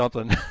really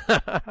something.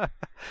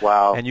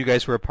 Wow. And you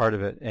guys were a part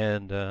of it.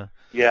 And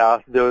yeah,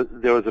 there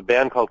was a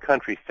band called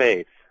Country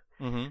Faith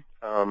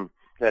mm-hmm.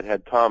 That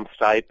had Tom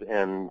Stipe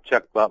and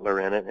Chuck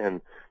Butler in it,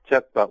 and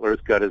Chuck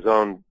Butler's got his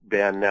own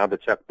band now, the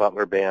Chuck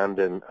Butler Band,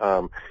 and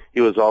he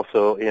was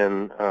also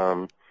in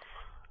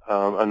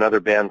another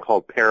band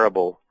called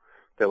Parable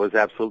that was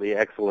absolutely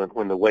excellent.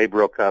 When the Way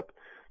broke up,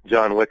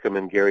 John Wickham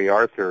and Gary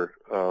Arthur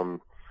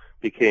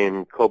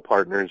became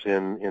co-partners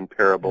in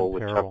Parable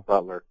with Chuck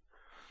Butler.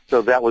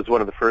 So that was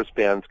one of the first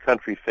bands.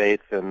 Country Faith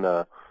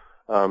and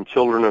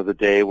Children of the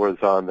Day was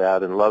on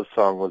that, and Love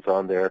Song was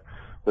on there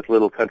with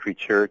Little Country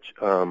Church.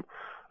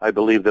 I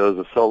believe there was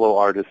a solo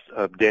artist,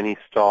 Denny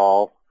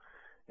Stahl,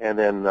 and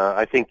then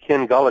I think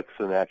Ken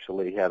Gullickson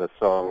actually had a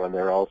song on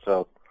there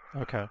also.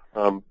 Okay.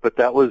 But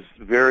that was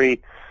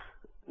very,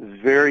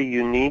 very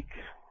unique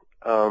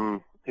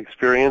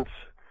experience.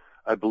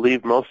 I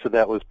believe most of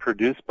that was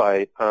produced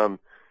by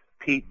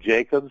Pete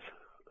Jacobs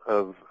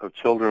of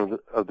Children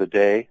of the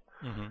Day.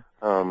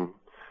 Mm-hmm.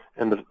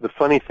 And the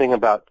funny thing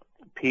about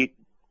Pete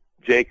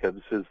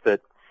Jacobs is that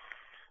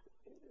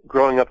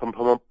growing up in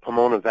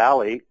Pomona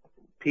Valley,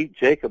 Pete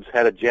Jacobs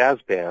had a jazz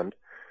band,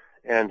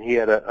 and he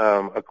had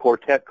a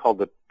quartet called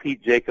the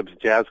Pete Jacobs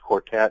Jazz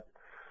Quartet,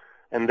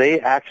 and they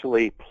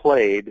actually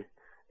played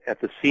at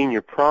the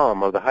senior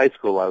prom of the high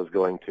school I was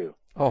going to.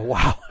 Oh,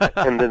 wow.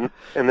 and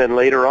then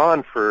later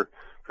on, for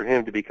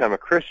him to become a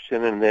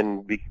Christian and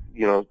then be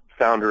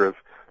founder of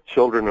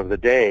Children of the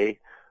Day,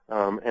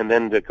 and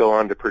then to go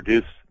on to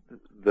produce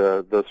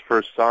those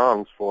first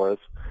songs for us,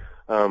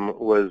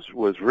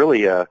 was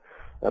really a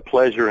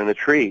pleasure and a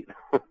treat.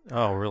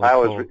 Oh, really? I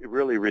cool.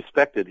 really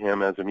respected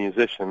him as a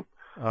musician.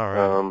 All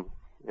right.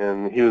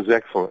 And he was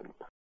excellent.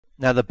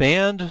 Now the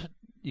band,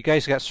 you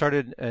guys got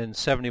started in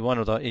 '71.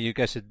 Although you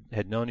guys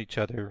had known each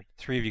other,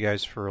 3 of you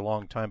guys, for a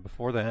long time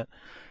before that.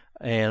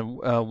 And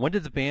when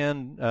did the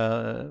band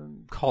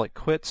call it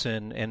quits,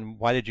 and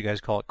why did you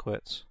guys call it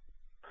quits?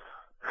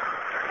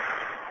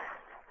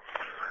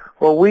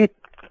 Well,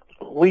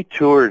 we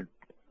toured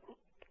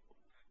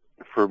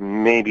for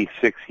maybe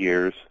 6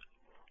 years.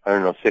 I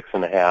don't know,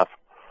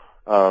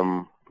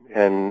 6.5,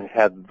 and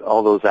had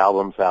all those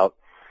albums out.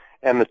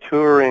 And the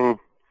touring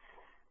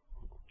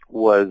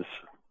was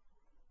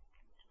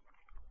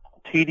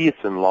tedious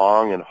and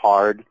long and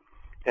hard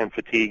and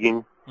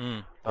fatiguing.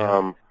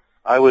 Yeah.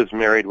 I was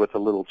married with a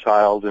little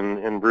child,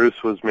 and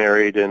Bruce was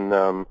married, and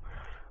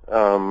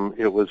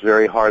it was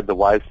very hard. The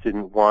wives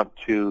didn't want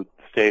to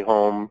stay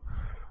home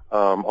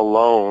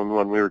alone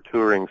when we were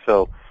touring,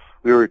 so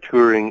we were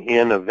touring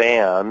in a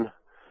van,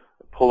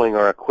 pulling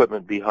our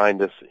equipment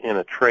behind us in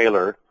a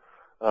trailer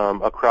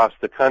across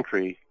the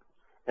country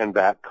and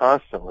back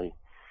constantly.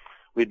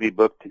 We'd be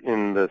booked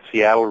in the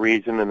Seattle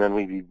region, and then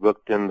we'd be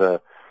booked in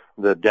the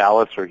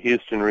Dallas or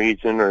Houston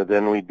region, or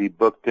then we'd be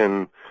booked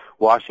in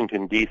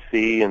Washington,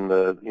 D.C. and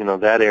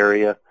that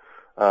area.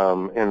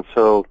 And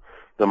so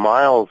the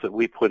miles that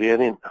we put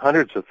in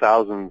hundreds of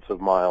thousands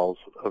of miles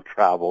of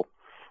travel.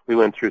 We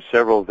went through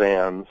several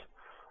vans.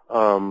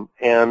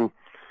 And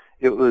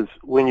it was,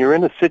 when you're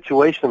in a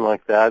situation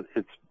like that,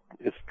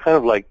 it's kind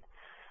of like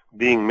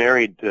being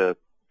married to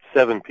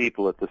 7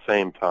 people at the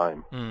same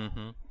time.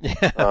 Mm-hmm.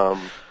 Yeah.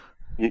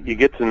 You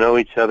get to know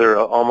each other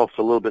almost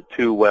a little bit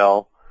too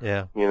well.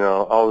 Yeah.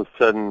 All of a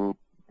sudden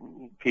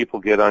people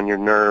get on your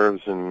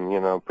nerves,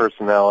 and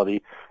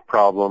personality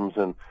problems,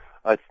 and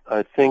I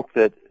think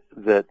that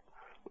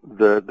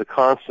the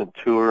constant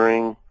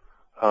touring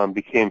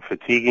became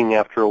fatiguing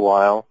after a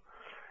while,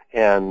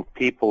 and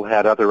people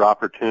had other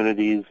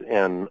opportunities,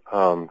 and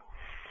Alex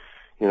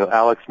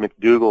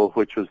McDougall,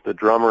 which was the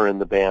drummer in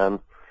the band,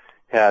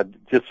 had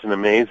just an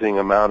amazing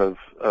amount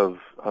of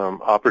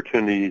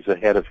opportunities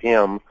ahead of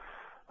him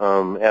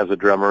as a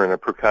drummer and a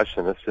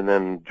percussionist, and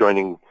then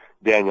joining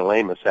Daniel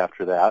Amos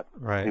after that.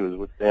 Right. He was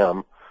with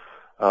them.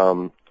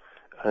 And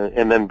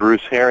then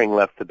Bruce Herring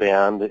left the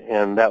band,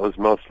 and that was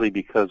mostly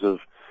because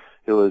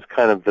it was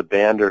kind of the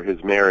band or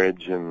his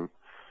marriage, and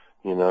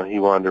he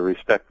wanted to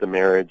respect the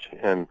marriage,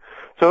 and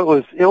so it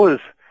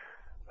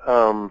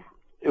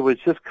was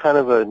just kind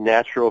of a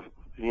natural,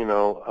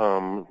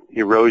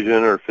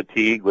 erosion or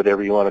fatigue,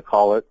 whatever you want to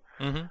call it.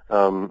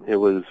 Mm-hmm. It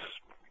was,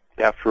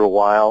 after a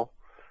while,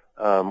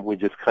 we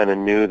just kind of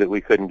knew that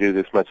we couldn't do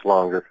this much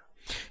longer.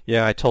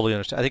 Yeah, I totally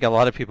understand. I think a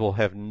lot of people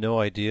have no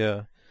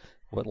idea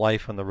what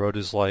life on the road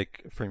is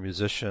like for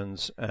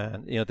musicians,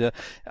 and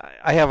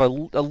I have a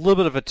little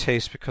bit of a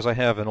taste because I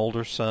have an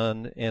older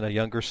son and a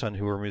younger son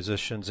who are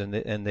musicians, and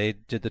they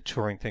did the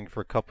touring thing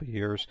for a couple of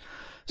years.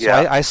 So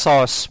Yeah. I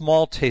saw a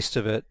small taste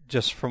of it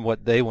just from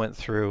what they went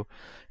through,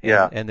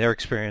 and their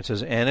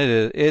experiences, and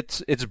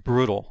it's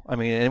brutal. I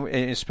mean,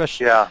 and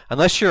especially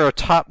unless you're a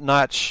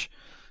top-notch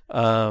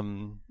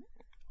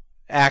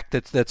act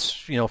that's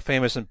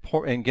famous and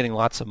getting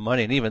lots of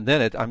money, and even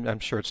then I'm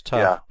sure it's tough.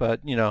 Yeah. But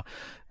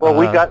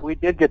Well, we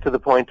did get to the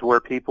point to where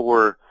people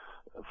were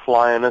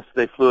flying us.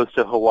 They flew us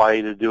to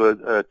Hawaii to do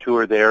a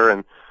tour there,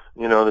 and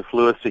they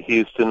flew us to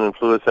Houston and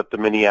flew us up to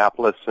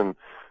Minneapolis, and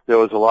there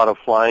was a lot of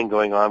flying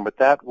going on. But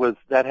that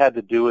had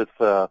to do with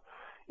a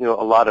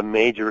lot of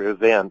major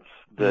events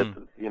that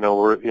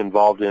were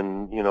involved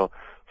in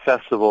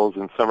festivals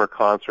and summer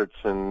concerts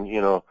and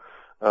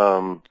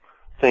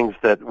things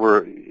that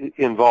were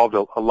involved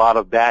a lot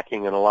of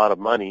backing and a lot of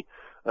money.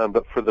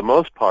 But for the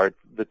most part,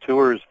 the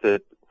tours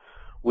that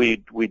we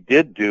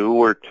did do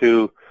were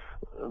to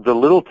the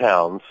little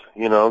towns,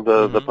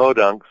 the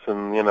podunks,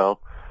 and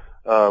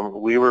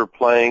we were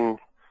playing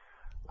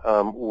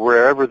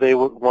wherever they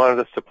wanted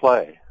us to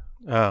play.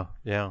 Oh,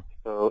 yeah.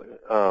 So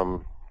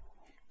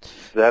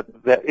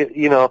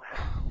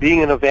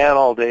being in a van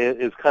all day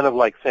is kind of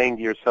like saying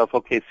to yourself,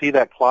 okay, see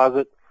that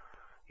closet?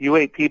 You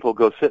 8 people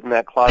go sit in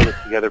that closet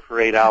together for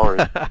 8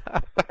 hours,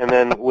 and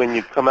then when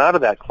you come out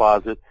of that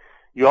closet,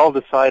 you all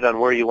decide on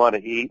where you want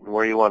to eat and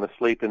where you want to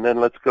sleep, and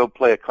then let's go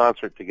play a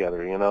concert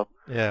together,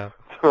 Yeah.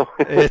 So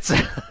It's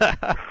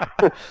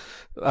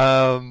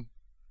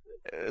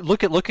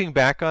looking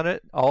back on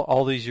it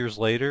all these years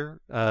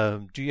later,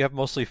 do you have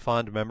mostly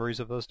fond memories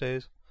of those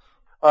days?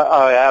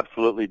 I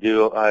absolutely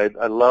do.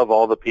 I love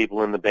all the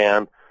people in the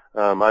band.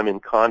 I'm in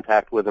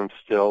contact with them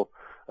still.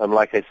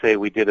 Like I say,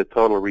 we did a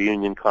total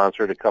reunion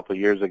concert a couple of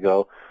years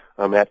ago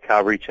at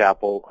Calvary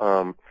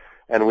Chapel,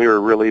 and we were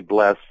really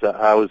blessed.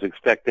 I was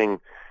expecting,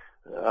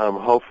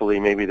 hopefully,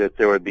 maybe that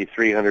there would be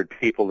 300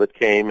 people that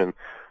came, and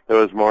there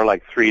was more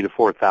like 3,000 to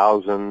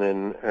 4,000,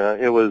 and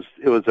it was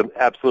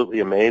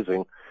absolutely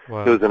amazing.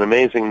 Wow. It was an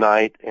amazing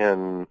night,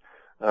 and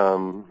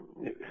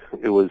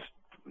it was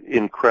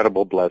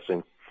incredible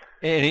blessing.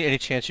 Any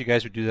chance you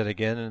guys would do that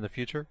again in the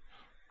future?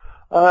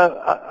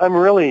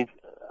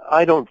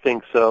 I don't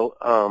think so.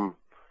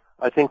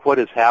 I think what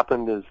has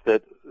happened is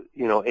that,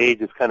 age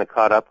has kind of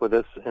caught up with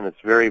us, and it's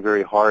very,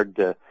 very hard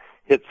to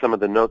hit some of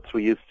the notes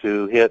we used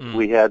to hit.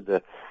 We had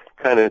to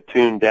kind of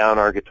tune down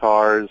our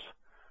guitars,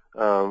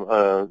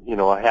 a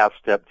half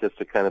step just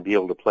to kind of be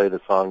able to play the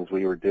songs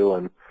we were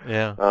doing.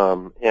 Yeah.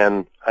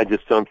 And I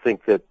just don't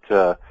think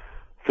that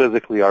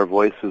physically our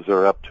voices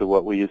are up to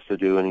what we used to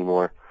do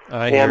anymore.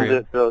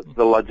 The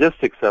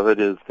logistics of it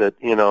is that,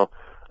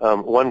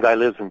 one guy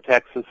lives in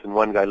Texas and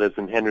one guy lives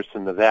in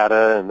Henderson,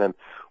 Nevada, and then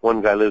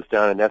one guy lives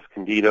down in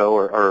Escondido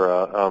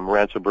or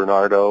Rancho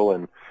Bernardo,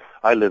 and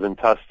I live in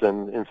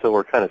Tustin, and so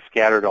we're kind of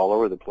scattered all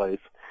over the place.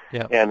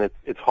 Yeah. And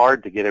it's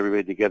hard to get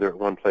everybody together at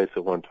one place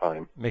at one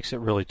time. Makes it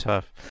really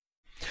tough.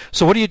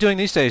 So what are you doing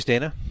these days,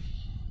 Dana?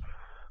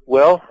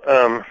 Well,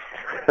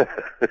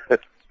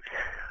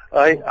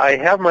 I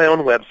have my own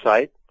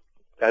website.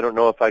 I don't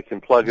know if I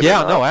can plug it. Yeah,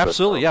 or not, no,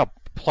 absolutely. Yeah,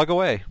 plug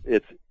away.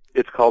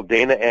 It's called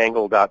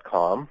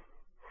DanaAngle.com,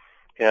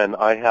 and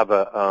I have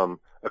a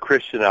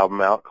Christian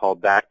album out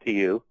called Back to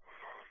You,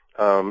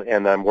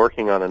 and I'm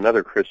working on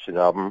another Christian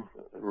album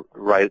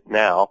right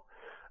now.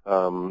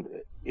 So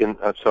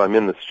I'm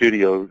in the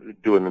studio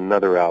doing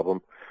another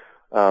album.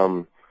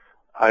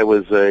 I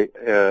was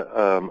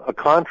a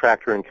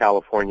contractor in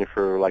California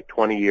for like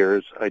 20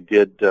 years. I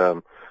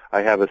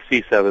have a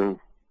C7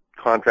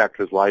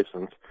 contractor's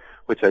license,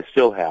 which I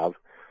still have,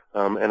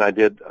 and I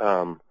did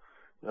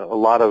a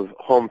lot of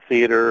home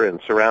theater and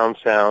surround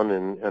sound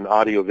and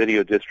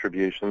audio-video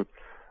distribution.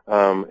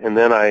 And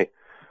then I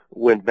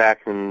went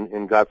back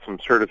and got some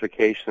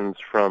certifications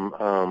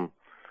from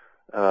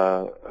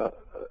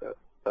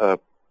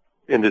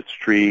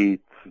industry.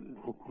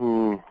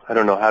 I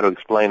don't know how to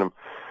explain them.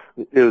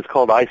 It was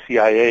called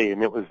ICIA,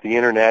 and it was the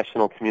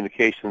International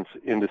Communications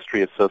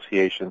Industry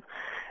Association.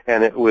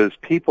 And it was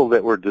people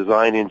that were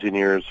design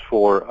engineers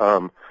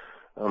for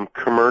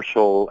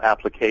commercial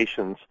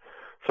applications.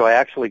 So I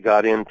actually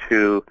got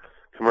into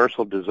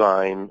commercial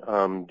design,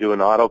 doing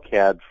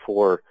AutoCAD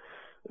for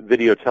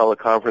video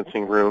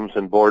teleconferencing rooms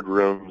and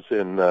boardrooms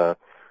and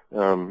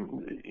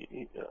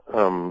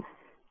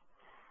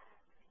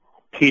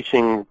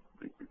teaching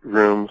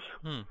rooms.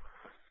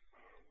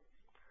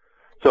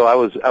 So I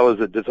was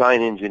a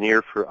design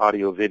engineer for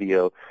audio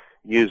video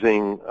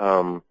using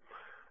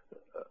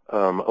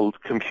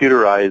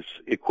computerized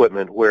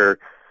equipment where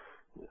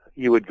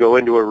you would go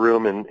into a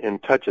room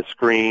and touch a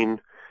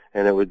screen,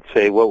 and it would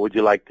say, what would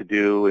you like to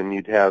do? And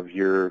you'd have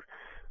your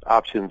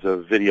options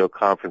of video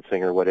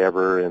conferencing or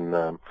whatever,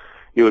 and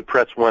you would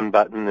press one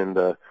button and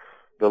the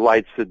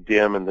lights would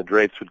dim and the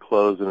drapes would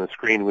close and the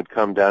screen would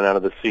come down out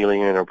of the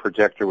ceiling and a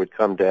projector would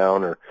come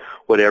down or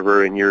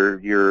whatever, and your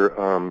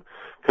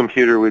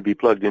computer would be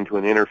plugged into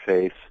an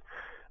interface.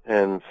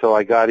 And so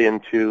I got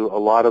into a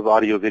lot of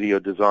audio-video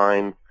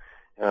design,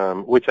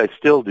 which I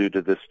still do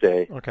to this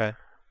day. Okay.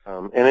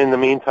 And in the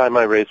meantime,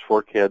 I raised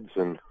 4 kids,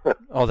 and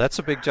Oh, that's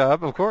a big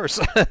job, of course.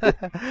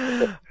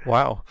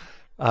 Wow.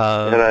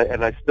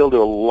 and I still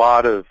do a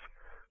lot of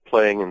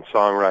playing and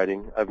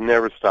songwriting. I've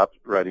never stopped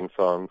writing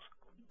songs.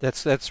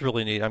 That's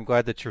really neat. I'm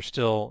glad that you're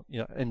still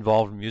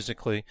involved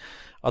musically.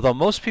 Although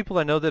most people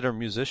I know that are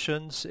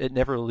musicians, it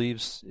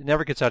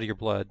never gets out of your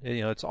blood.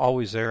 It's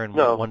always there in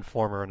one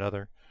form or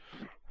another.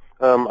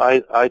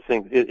 I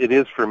think it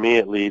is for me,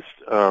 at least.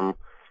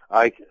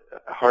 I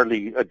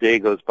hardly a day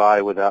goes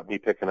by without me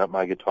picking up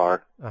my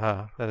guitar.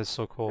 That is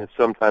so cool. And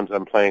sometimes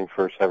I'm playing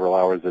for several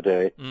hours a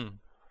day.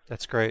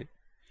 That's great.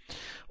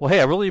 Well, hey,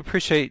 I really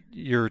appreciate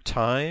your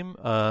time.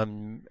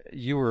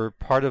 You were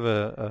part of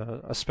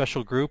a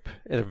special group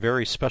at a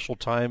very special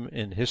time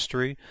in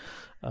history.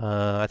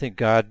 I think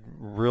God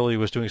really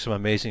was doing some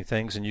amazing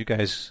things, and you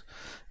guys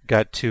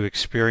got to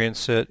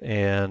experience it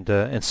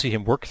and see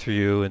Him work through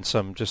you in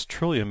some just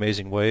truly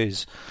amazing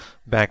ways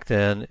back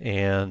then.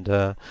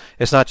 And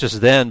it's not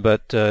just then,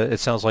 but it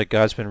sounds like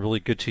God's been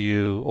really good to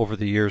you over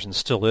the years and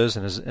still is,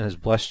 and has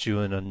blessed you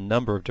in a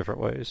number of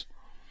different ways.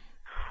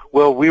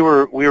 Well, we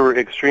were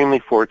extremely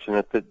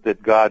fortunate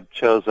that God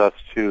chose us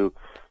to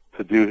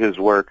do His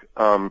work.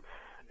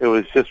 It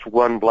was just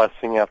one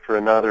blessing after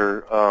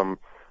another,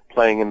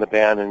 playing in the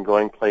band and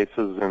going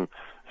places, and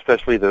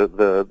especially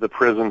the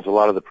prisons, a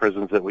lot of the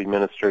prisons that we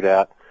ministered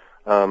at.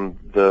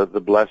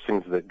 The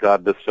blessings that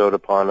God bestowed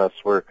upon us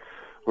were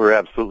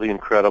absolutely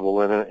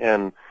incredible.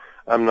 And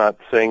I'm not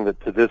saying that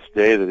to this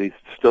day that He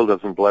still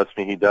doesn't bless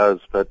me. He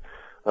does, but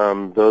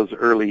those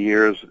early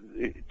years,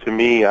 to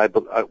me,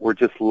 we're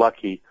just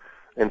lucky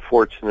and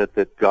fortunate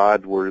that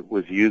God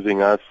was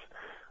using us,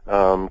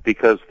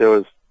 because there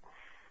was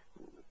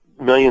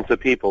millions of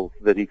people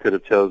that He could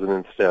have chosen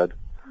instead.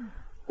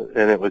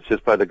 And it was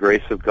just by the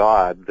grace of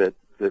God that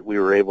we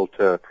were able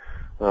to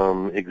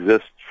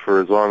exist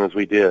for as long as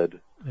we did.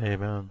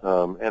 Amen.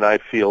 And I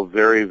feel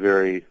very,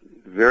 very,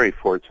 very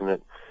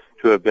fortunate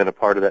to have been a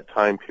part of that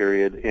time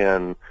period.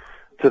 And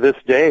to this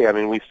day, I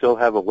mean, we still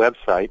have a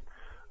website,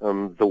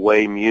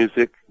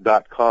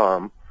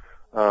 thewaymusic.com,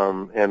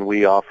 and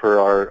we offer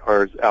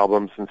our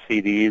albums and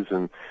CDs,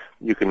 and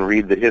you can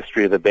read the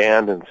history of the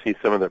band and see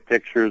some of their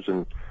pictures,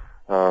 and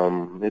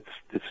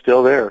it's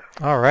still there.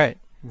 All right.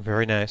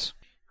 Very nice.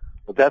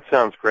 But that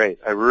sounds great.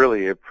 I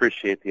really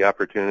appreciate the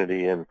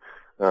opportunity, and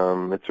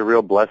it's a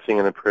real blessing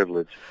and a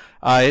privilege.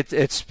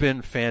 It's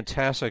been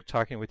fantastic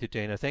talking with you,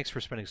 Dana. Thanks for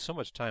spending so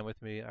much time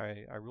with me.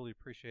 I really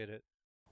appreciate it.